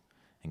perfect,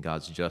 and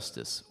God's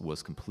justice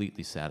was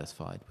completely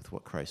satisfied with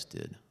what Christ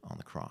did on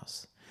the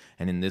cross.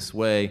 And in this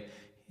way,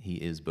 he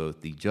is both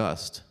the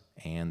just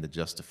and the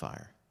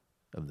justifier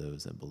of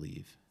those that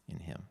believe in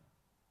him.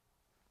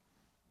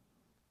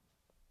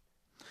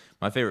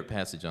 My favorite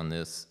passage on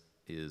this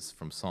is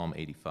from Psalm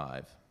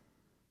 85.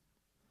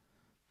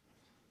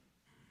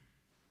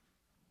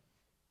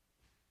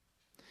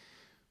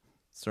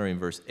 Starting in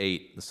verse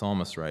 8, the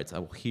psalmist writes, "I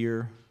will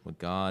hear what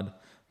God,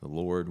 the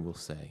Lord, will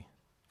say,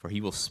 for he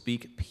will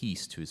speak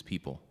peace to his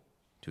people,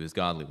 to his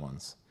godly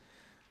ones.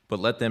 But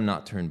let them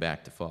not turn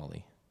back to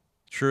folly.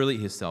 Surely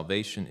his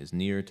salvation is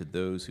near to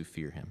those who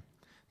fear him,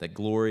 that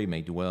glory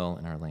may dwell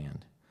in our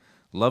land.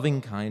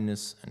 Loving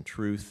kindness and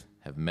truth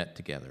have met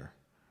together.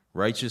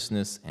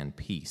 Righteousness and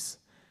peace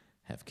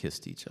have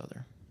kissed each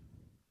other.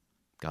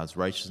 God's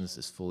righteousness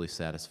is fully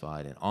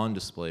satisfied and on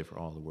display for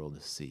all the world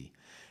to see,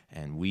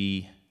 and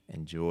we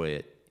enjoy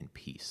it in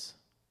peace.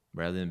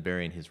 Rather than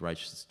bearing his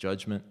righteous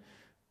judgment,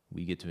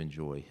 we get to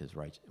enjoy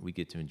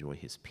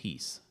his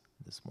peace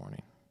this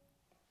morning.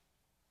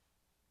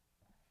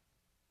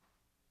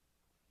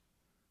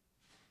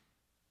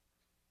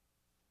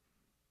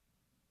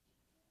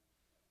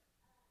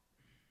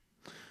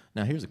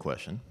 Now, here's a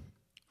question.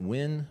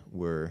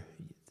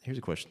 Here's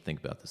a question to think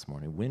about this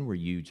morning. When were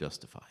you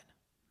justified?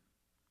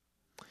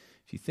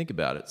 If you think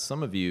about it,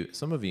 some of you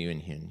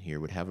in here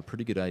would have a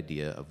pretty good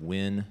idea of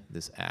when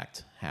this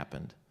act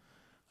happened,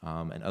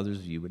 and others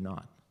of you would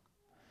not.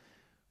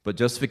 But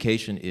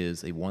justification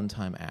is a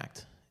one-time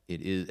act.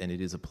 It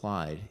is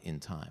applied in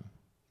time.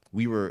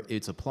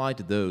 It's applied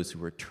to those who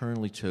were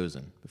eternally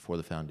chosen before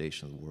the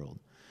foundation of the world.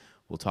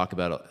 We'll talk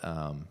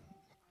about.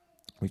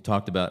 We've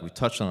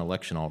touched on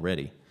election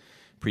already.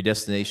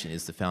 Predestination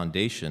is the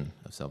foundation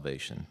of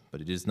salvation,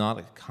 but it is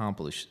not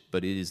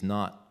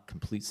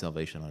complete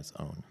salvation on its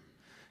own.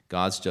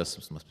 God's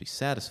justice must be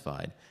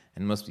satisfied,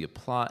 and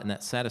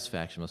that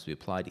satisfaction must be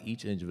applied to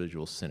each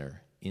individual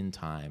sinner in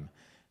time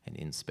and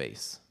in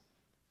space.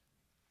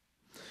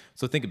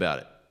 So think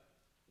about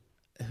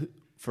it.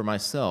 For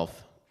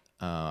myself,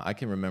 I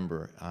can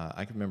remember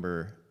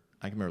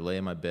laying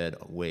in my bed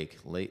awake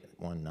late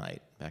one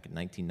night back in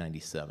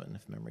 1997,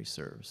 if memory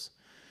serves.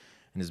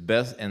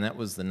 And that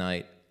was the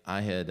night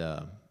I had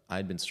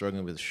been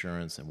struggling with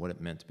assurance and what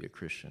it meant to be a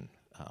Christian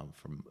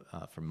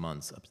for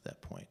months up to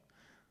that point.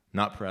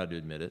 Not proud to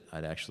admit it.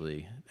 I'd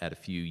actually, at a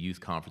few youth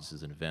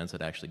conferences and events,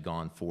 I'd actually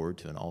gone forward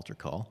to an altar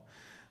call.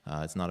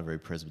 It's not a very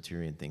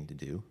Presbyterian thing to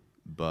do,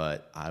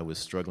 but I was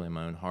struggling in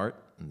my own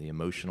heart, and the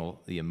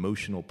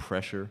emotional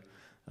pressure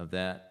of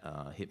that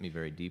hit me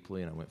very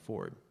deeply, and I went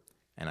forward.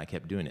 And I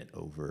kept doing it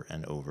over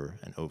and over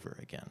and over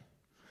again.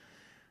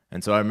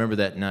 And so I remember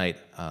that night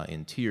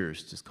in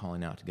tears, just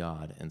calling out to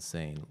God and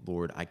saying,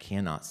 Lord, I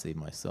cannot save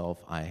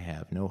myself. I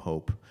have no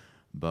hope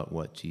but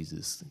what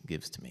Jesus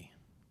gives to me.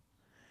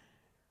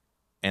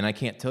 And I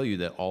can't tell you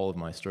that all of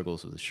my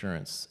struggles with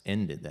assurance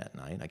ended that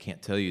night. I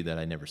can't tell you that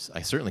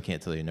I certainly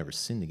can't tell you I never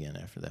sinned again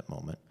after that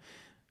moment.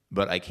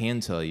 But I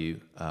can tell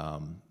you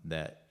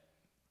that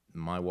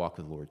my walk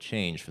with the Lord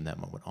changed from that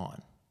moment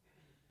on.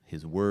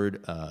 His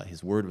word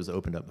was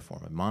opened up before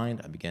my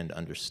mind. I began to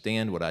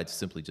understand what I'd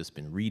simply just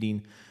been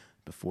reading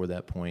before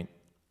that point,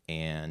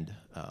 and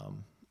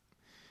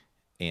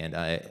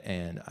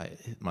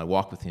my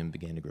walk with him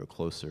began to grow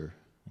closer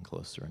and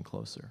closer and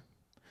closer.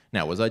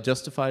 Now, was I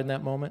justified in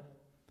that moment?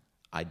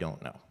 I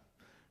don't know.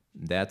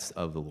 That's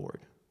of the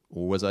Lord.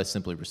 Or was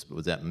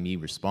that me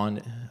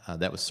responding?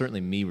 That was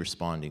certainly me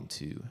responding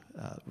to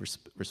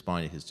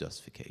his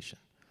justification.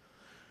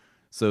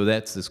 So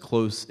that's as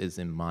close as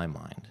in my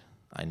mind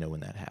I know when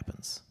that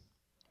happens.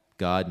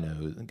 God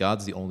knows.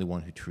 God's the only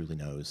one who truly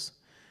knows.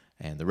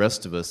 And the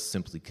rest of us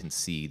simply can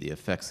see the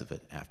effects of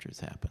it after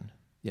it's happened.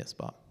 Yes,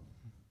 Bob?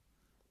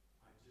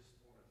 I just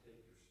want to take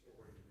your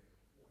story to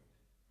make a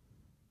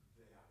point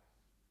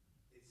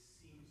that it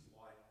seems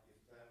like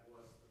if that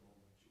was the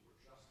moment you were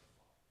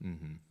justified,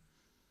 Mm-hmm.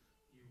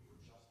 you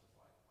were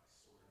justified by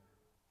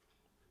surrender.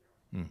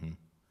 Mm-hmm.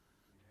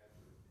 You had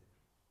to admit,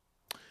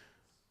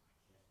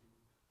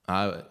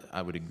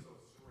 I would agree.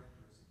 so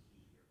surrender is a key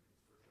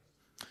here for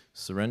justification.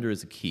 Surrender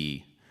is a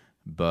key,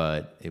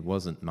 but it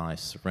wasn't my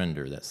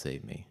surrender that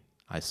saved me.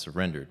 I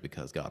surrendered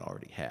because God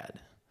already had.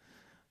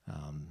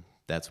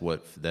 That's why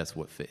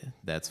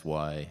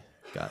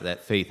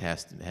that faith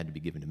had to be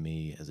given to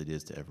me as it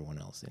is to everyone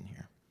else in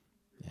here.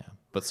 Yeah,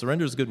 but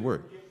surrender is a good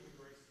word.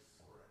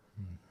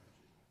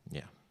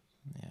 Yeah,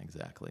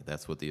 exactly.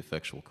 That's what the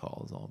effectual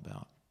call is all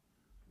about.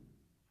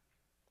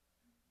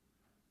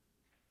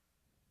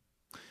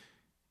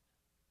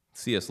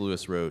 C.S.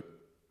 Lewis wrote,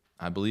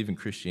 I believe in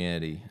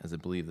Christianity as I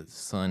believe that the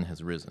sun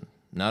has risen,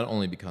 not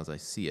only because I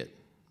see it,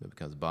 but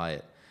because by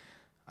it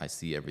I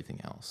see everything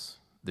else.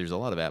 There's a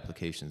lot of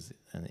applications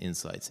and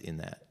insights in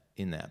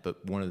that.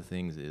 But one of the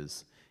things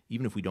is,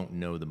 even if we don't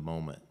know the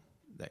moment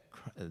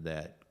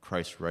that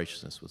Christ's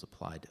righteousness was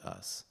applied to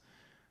us,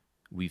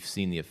 we can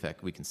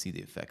see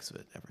the effects of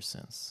it ever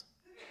since.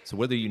 So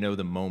whether you know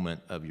the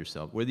moment of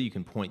yourself, whether you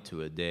can point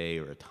to a day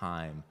or a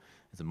time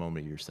as a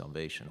moment of your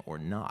salvation or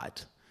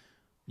not,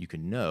 you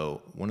can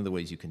know. One of the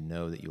ways you can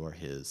know that you are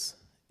His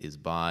is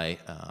by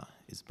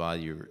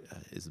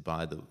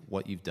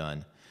what you've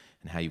done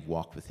and how you've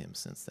walked with Him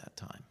since that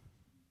time.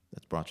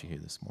 That's brought you here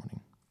this morning.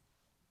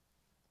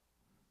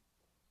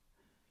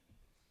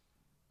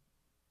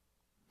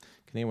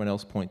 Can anyone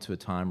else point to a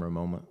time or a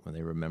moment when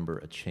they remember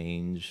a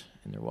change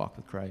in their walk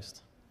with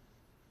Christ?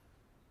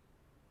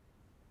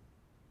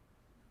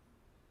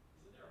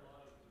 Isn't there a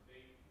lot of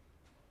debate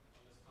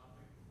on this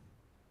topic?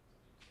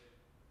 Some people say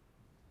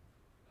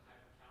the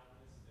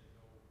hyper-Calvinists, they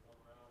go one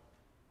route,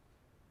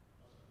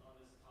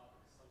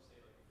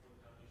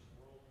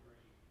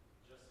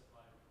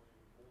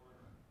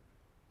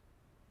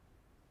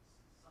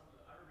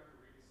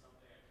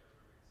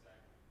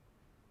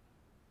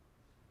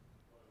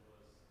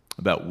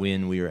 About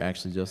when we are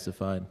actually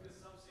justified? Because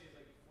some say it's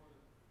like before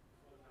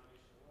the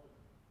foundation of the world,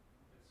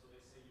 and so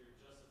they say you're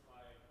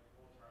justified your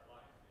whole entire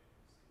life.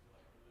 It seems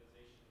like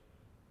realization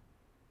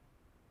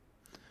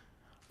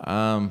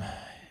of it.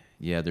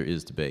 Yeah, there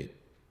is debate,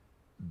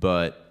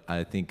 but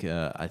I think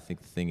the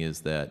thing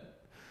is that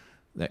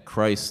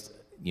Christ,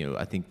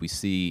 I think we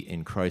see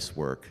in Christ's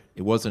work,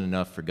 it wasn't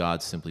enough for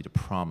God simply to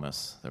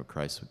promise that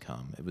Christ would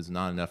come. It was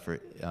not enough for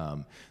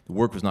the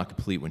work was not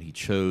complete when He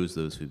chose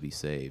those who would be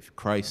saved.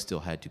 Christ still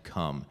had to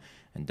come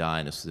and die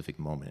in a specific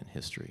moment in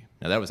history.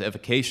 Now that was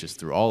efficacious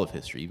through all of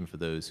history, even for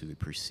those who had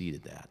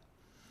preceded that.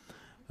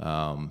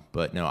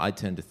 But no, I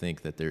tend to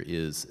think that there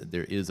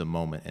is a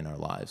moment in our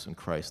lives when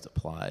Christ's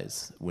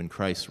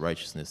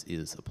righteousness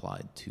is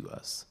applied to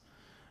us,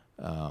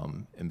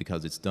 and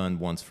because it's done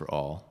once for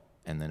all,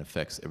 and then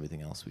affects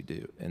everything else we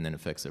do,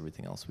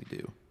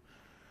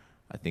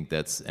 I think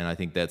that's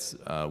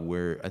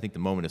where I think the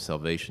moment of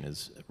salvation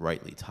is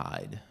rightly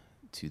tied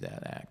to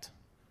that act.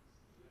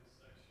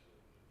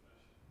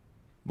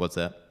 What's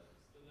that?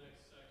 The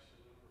next section,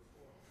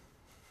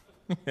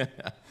 number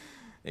 4.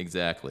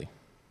 Exactly.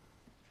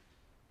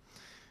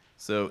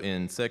 So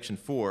in section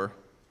 4,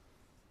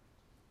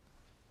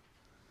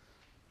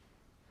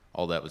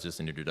 all that was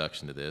just an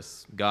introduction to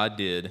this. God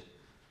did,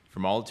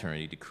 from all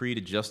eternity, decree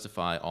to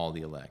justify all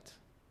the elect.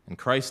 And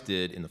Christ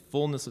did, in the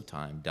fullness of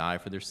time, die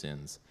for their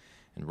sins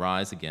and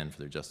rise again for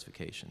their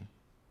justification.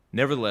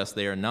 Nevertheless,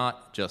 they are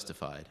not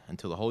justified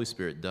until the Holy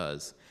Spirit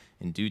does,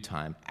 in due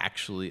time,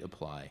 actually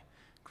apply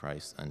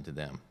Christ unto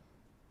them.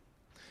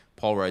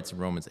 Paul writes in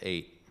Romans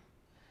 8,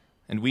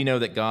 "And we know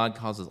that God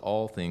causes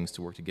all things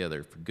to work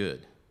together for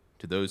good,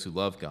 to those who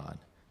love God,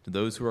 to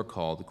those who are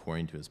called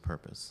according to His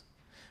purpose.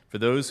 For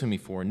those whom He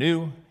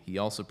foreknew, He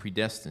also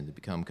predestined to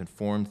become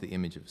conformed to the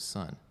image of His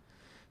Son,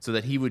 so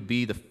that He would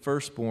be the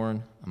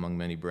firstborn among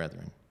many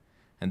brethren.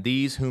 And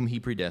these whom He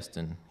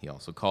predestined, He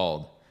also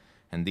called.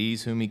 And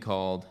these whom He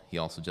called, He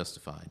also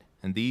justified.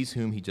 And these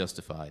whom He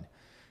justified,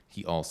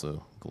 He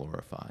also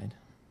glorified."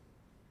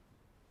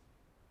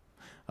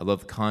 I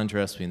love the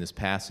contrast between this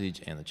passage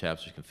and the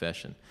chapter's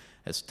confession.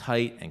 As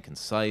tight and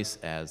concise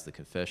as the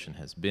confession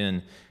has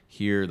been,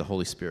 here the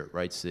Holy Spirit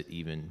writes it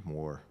even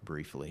more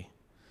briefly.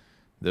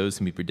 Those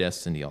whom He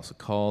predestined, He also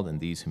called, and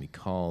these whom He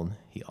called,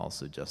 He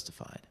also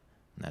justified.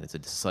 And that is a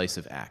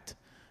decisive act,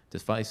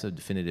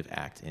 definitive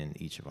act in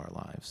each of our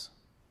lives.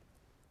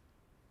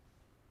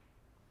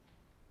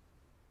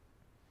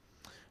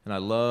 And I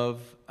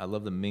love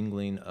the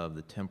mingling of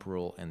the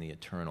temporal and the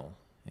eternal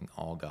in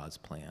all God's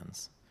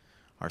plans.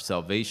 Our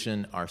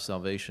salvation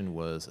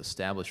was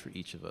established for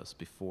each of us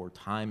before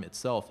time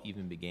itself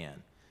even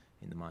began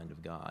in the mind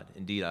of God.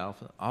 Indeed, I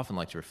often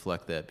like to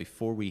reflect that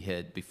before we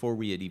had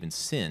even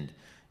sinned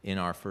in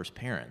our first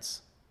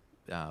parents,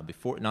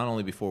 not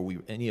only before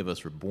any of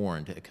us were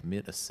born to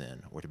commit a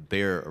sin or to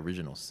bear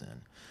original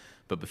sin,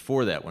 but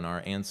before that, when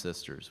our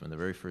ancestors, when the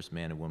very first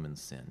man and woman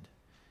sinned,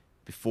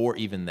 before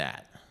even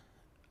that,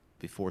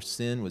 before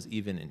sin was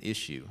even an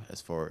issue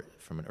as far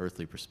from an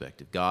earthly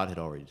perspective, God had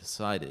already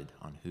decided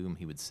on whom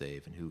He would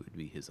save and who would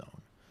be His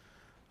own.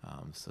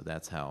 So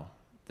that's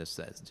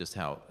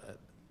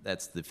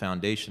the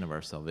foundation of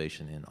our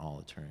salvation in all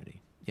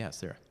eternity. Yeah,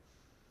 Sarah.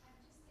 I'm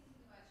just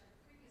thinking about your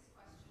previous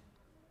question for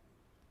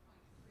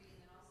point 3, and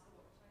then also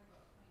what we're talking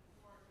about point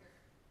 4 here.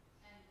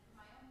 And from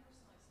my own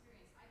personal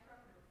experience, I grew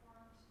up in a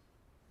Reformed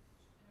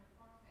family, a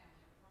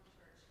Reformed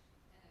church,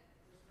 and I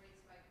was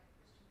raised by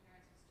Christian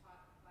parents, was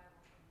taught the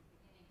Bible from the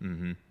beginning.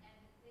 Mm-hmm.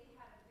 And they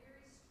had a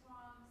very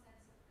strong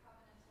sense of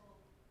covenantal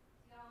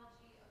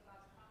theology of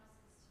God's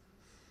promises to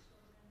his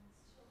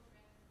children,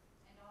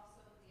 and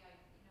also this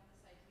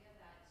idea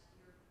that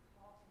you're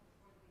called from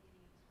before the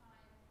beginning of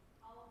time,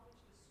 all of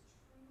which was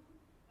true,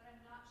 but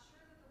I'm not sure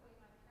that the way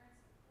my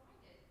parents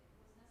applied it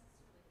was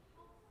necessarily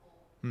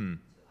helpful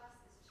to us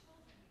as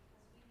children,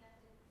 because we then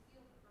didn't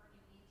feel the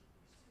burning need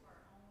to pursue our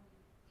own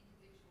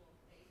individual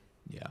faith.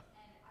 Yeah.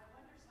 And I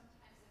wonder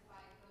sometimes if I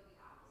go the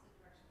opposite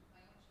direction with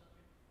my own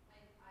children,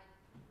 I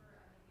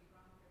prefer, I may be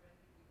wrong here,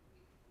 but I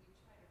think we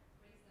try to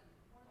raise them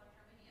more like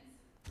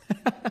Arminians. You need to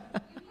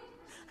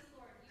pursue the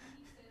Lord. You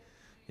need to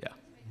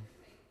make your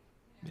faith.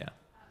 Yeah.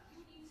 You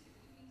need to,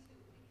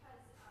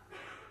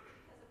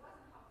 because it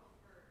wasn't helpful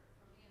for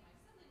me and my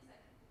siblings. I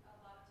think a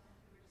lot of times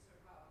we were just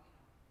sort of,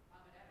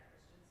 mom and dad are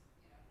Christians.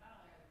 Not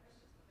only are they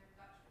Christians, but they're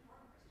Dutch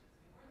Reformed Christians. I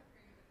mean, we're the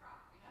cream of the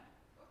crop. If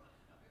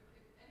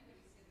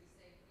anybody's going to be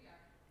saved, we are.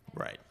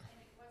 Right. And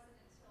it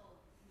wasn't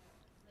until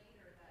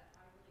later that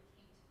I really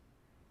came to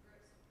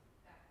grips with the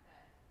fact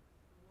that,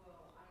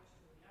 whoa, I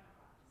truly am a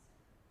rotten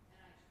sinner,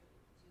 and I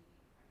truly do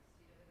need Christ.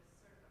 There was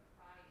sort of a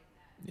pride in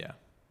that. Yeah.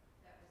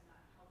 That was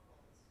not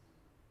helpful to us.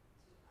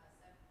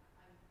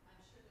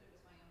 I'm sure that it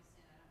was my own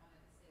sin. I don't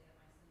want to say that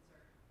my sins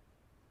are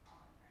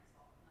all my parents'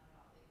 fault. Not at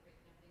all. They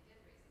did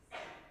raise us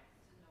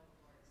to know the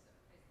Lord, so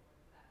praise the Lord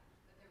for that.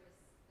 But there was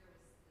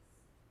this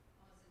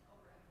almost an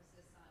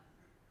overemphasis on, I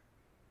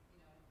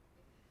don't know.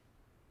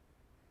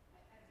 So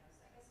I guess is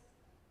that helpful?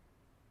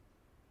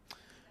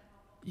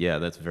 Yeah,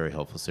 that's very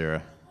helpful,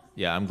 Sarah.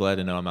 Yeah, I'm glad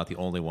to know I'm not the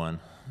only one.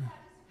 Yeah,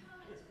 just a comment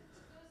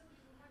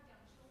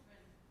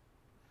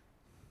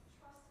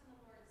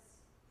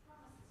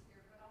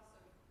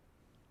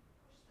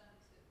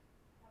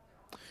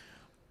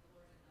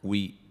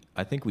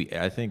I think we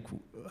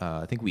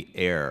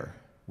err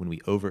when we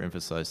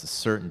overemphasize the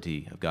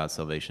certainty of God's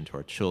salvation to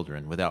our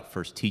children without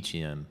first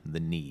teaching them the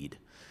need.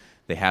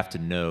 They have to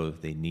know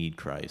they need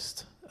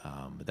Christ,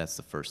 but that's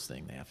the first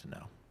thing they have to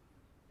know.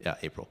 Yeah,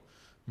 April.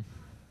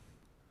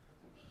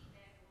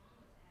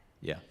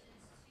 Yeah.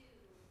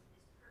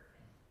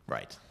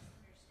 Right.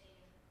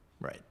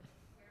 Right.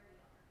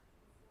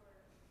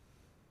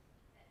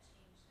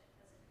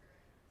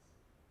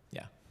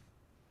 Yeah.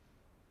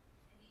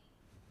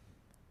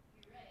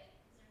 You're right,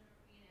 because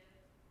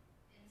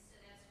and so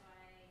that's why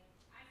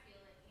I feel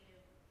like,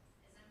 as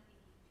I'm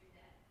thinking through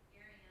that,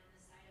 erring on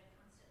the side of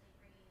constantly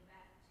bringing it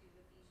back to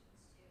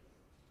Ephesians 2,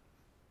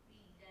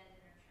 being dead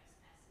in our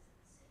trespasses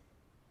and sin.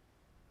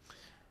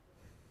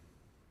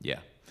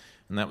 Yeah.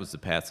 And that was the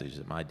passage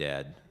that my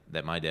dad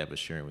was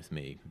sharing with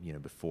me,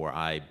 before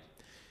I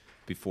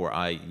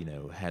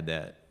had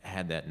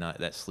that night,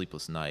 that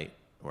sleepless night,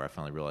 where I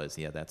finally realized,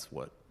 yeah, that's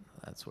what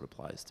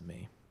applies to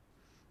me.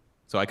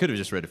 So I could have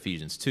just read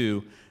Ephesians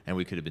 2, and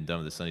we could have been done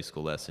with the Sunday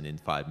school lesson in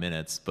 5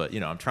 minutes. But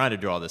I'm trying to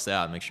draw this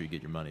out and make sure you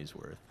get your money's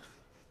worth.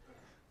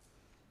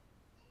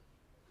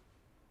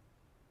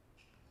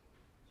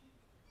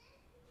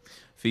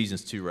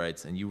 Ephesians 2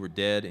 writes, "And you were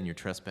dead in your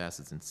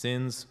trespasses and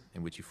sins,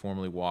 in which you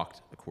formerly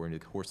walked according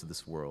to the course of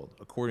this world,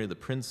 according to the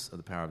prince of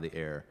the power of the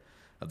air,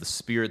 of the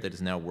spirit that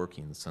is now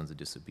working in the sons of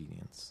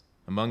disobedience.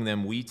 Among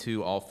them we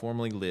too all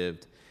formerly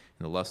lived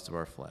in the lust of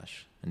our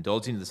flesh,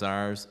 indulging the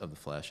desires of the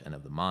flesh and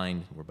of the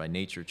mind, were by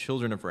nature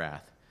children of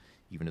wrath,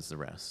 even as the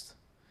rest.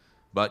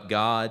 But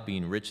God,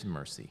 being rich in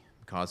mercy,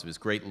 because of his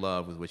great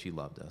love with which he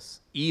loved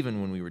us,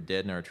 even when we were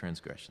dead in our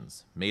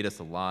transgressions, made us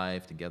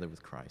alive together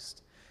with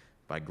Christ.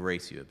 By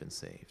grace you have been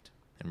saved,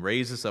 and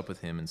raised us up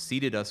with him and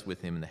seated us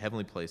with him in the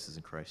heavenly places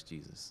in Christ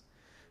Jesus.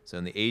 So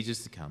in the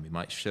ages to come he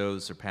might show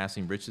the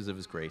surpassing riches of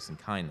his grace and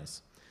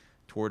kindness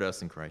toward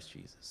us in Christ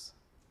Jesus.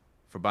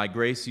 For by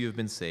grace you have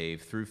been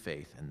saved through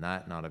faith, and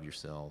that not of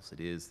yourselves. It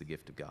is the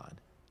gift of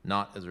God,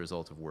 not as a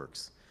result of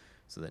works,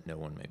 so that no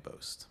one may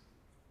boast.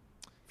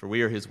 For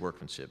we are his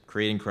workmanship,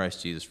 created in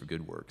Christ Jesus for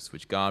good works,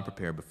 which God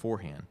prepared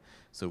beforehand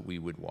so that we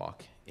would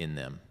walk in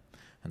them."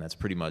 And that's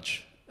pretty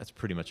much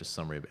a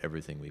summary of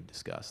everything we've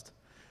discussed.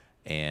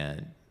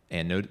 And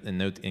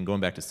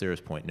going back to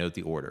Sarah's point, note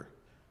the order.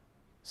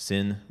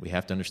 Sin, we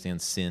have to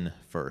understand sin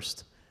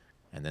first,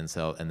 and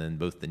then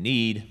both the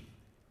need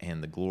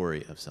and the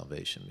glory of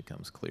salvation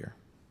becomes clear.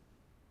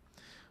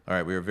 All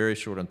right, we are very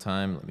short on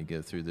time. Let me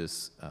go through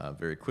this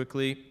very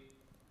quickly.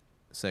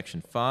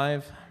 Section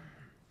 5.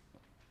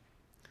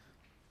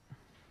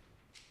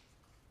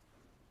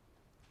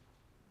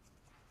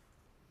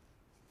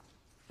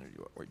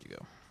 Where'd you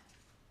go?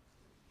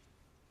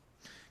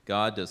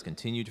 God does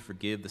continue to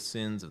forgive the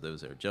sins of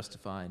those that are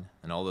justified,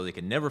 and although they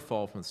can never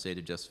fall from the state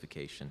of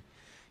justification,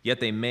 yet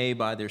they may,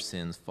 by their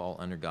sins, fall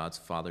under God's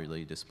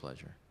fatherly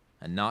displeasure,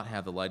 and not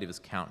have the light of his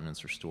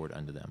countenance restored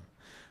unto them,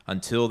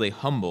 until they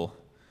humble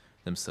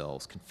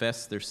themselves,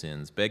 confess their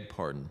sins, beg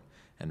pardon,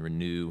 and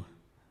renew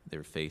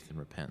their faith and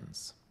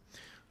repentance.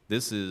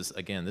 This is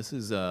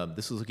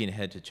looking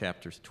ahead to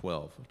chapter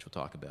 12, which we'll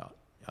talk about,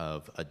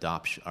 of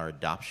our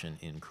adoption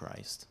in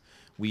Christ.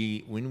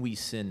 When we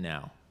sin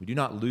now, we do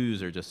not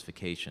lose our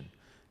justification,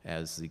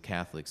 as the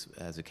Catholics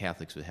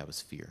would have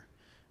us fear.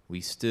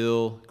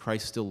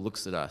 Christ still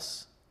looks at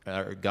us,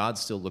 or God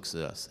still looks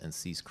at us and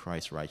sees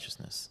Christ's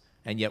righteousness,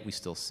 and yet we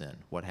still sin.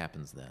 What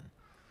happens then?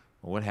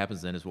 Well, what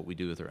happens then is what we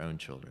do with our own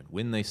children.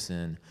 When they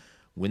sin,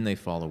 when they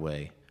fall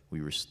away,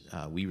 we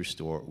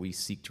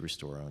seek to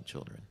restore our own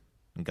children.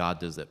 And God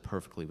does that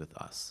perfectly with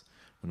us.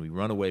 When we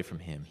run away from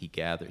him, he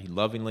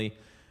lovingly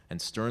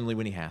and sternly,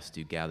 when he has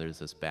to,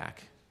 gathers us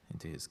back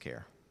into his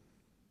care.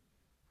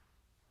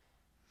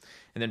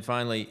 And then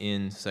finally,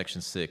 in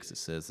section 6, it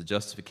says, "The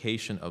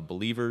justification of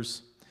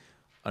believers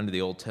under the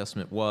Old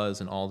Testament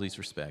was, in all these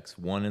respects,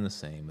 one and the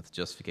same with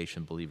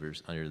justification of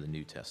believers under the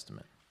New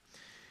Testament."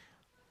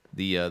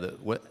 The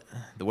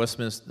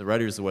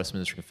writers of the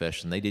Westminster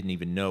Confession, they didn't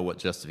even know what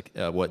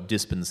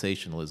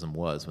dispensationalism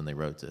was when they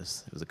wrote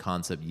this. It was a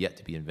concept yet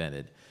to be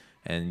invented,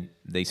 and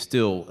they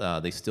still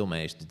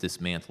managed to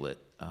dismantle it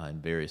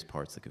in various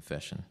parts of the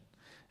confession.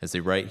 As they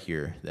write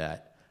here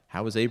that,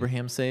 how was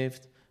Abraham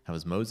saved? How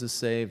was Moses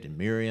saved, and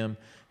Miriam,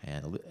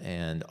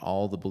 and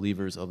all the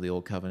believers of the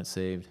Old Covenant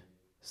saved?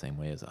 Same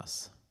way as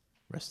us,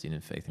 resting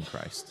in faith in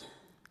Christ.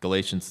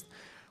 Galatians,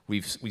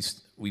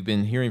 we've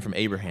been hearing from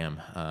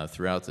Abraham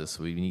throughout this,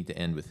 so we need to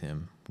end with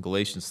him.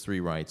 Galatians 3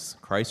 writes,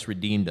 "Christ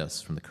redeemed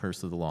us from the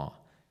curse of the law,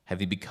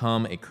 having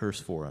become a curse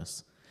for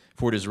us.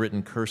 For it is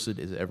written, 'Cursed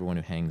is everyone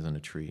who hangs on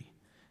a tree,'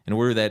 in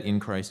order that in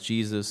Christ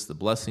Jesus the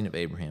blessing of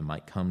Abraham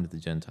might come to the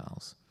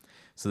Gentiles,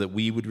 so that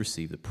we would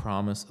receive the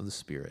promise of the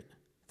Spirit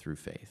through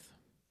faith."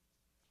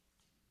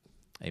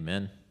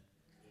 Amen.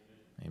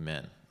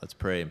 Amen. Let's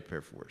pray and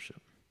prepare for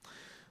worship.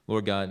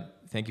 Lord God,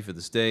 thank you for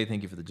this day.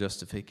 Thank you for the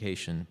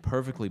justification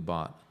perfectly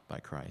bought by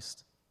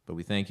Christ. But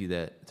we thank you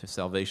that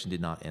salvation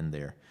did not end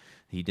there.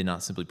 He did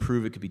not simply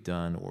prove it could be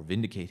done or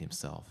vindicate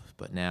himself,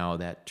 but now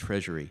that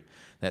treasury,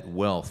 that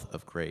wealth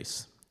of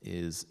grace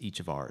is each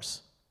of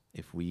ours.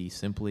 if we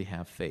simply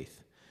have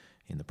faith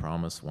in the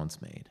promise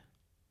once made.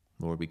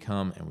 Lord, we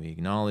come and we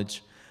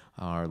acknowledge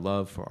our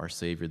love for our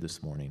Savior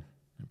this morning.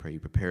 I pray you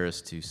prepare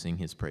us to sing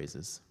his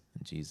praises.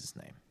 In Jesus'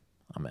 name,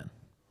 amen.